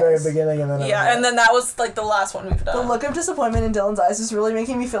 Yeah, Sorry, at the very guys. beginning, and then Yeah, and then that was like the last one we've The done. look of disappointment in Dylan's eyes is really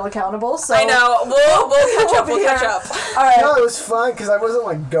making me feel accountable, so... I know. We'll catch up. We'll We'll be catch here. up. Alright, no, it was fun because I wasn't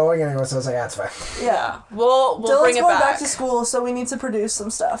like going anywhere, so I was like, it's fine. yeah. We'll Dylan's bring it going back back. to school, so we need to produce some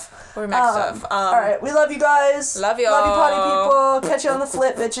stuff. We'll make stuff. Alright, we love you guys. Love y'all. Love you, potty people. Catch you on the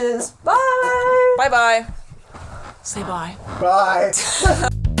flip, bitches. Bye! Bye bye. Say bye. Bye.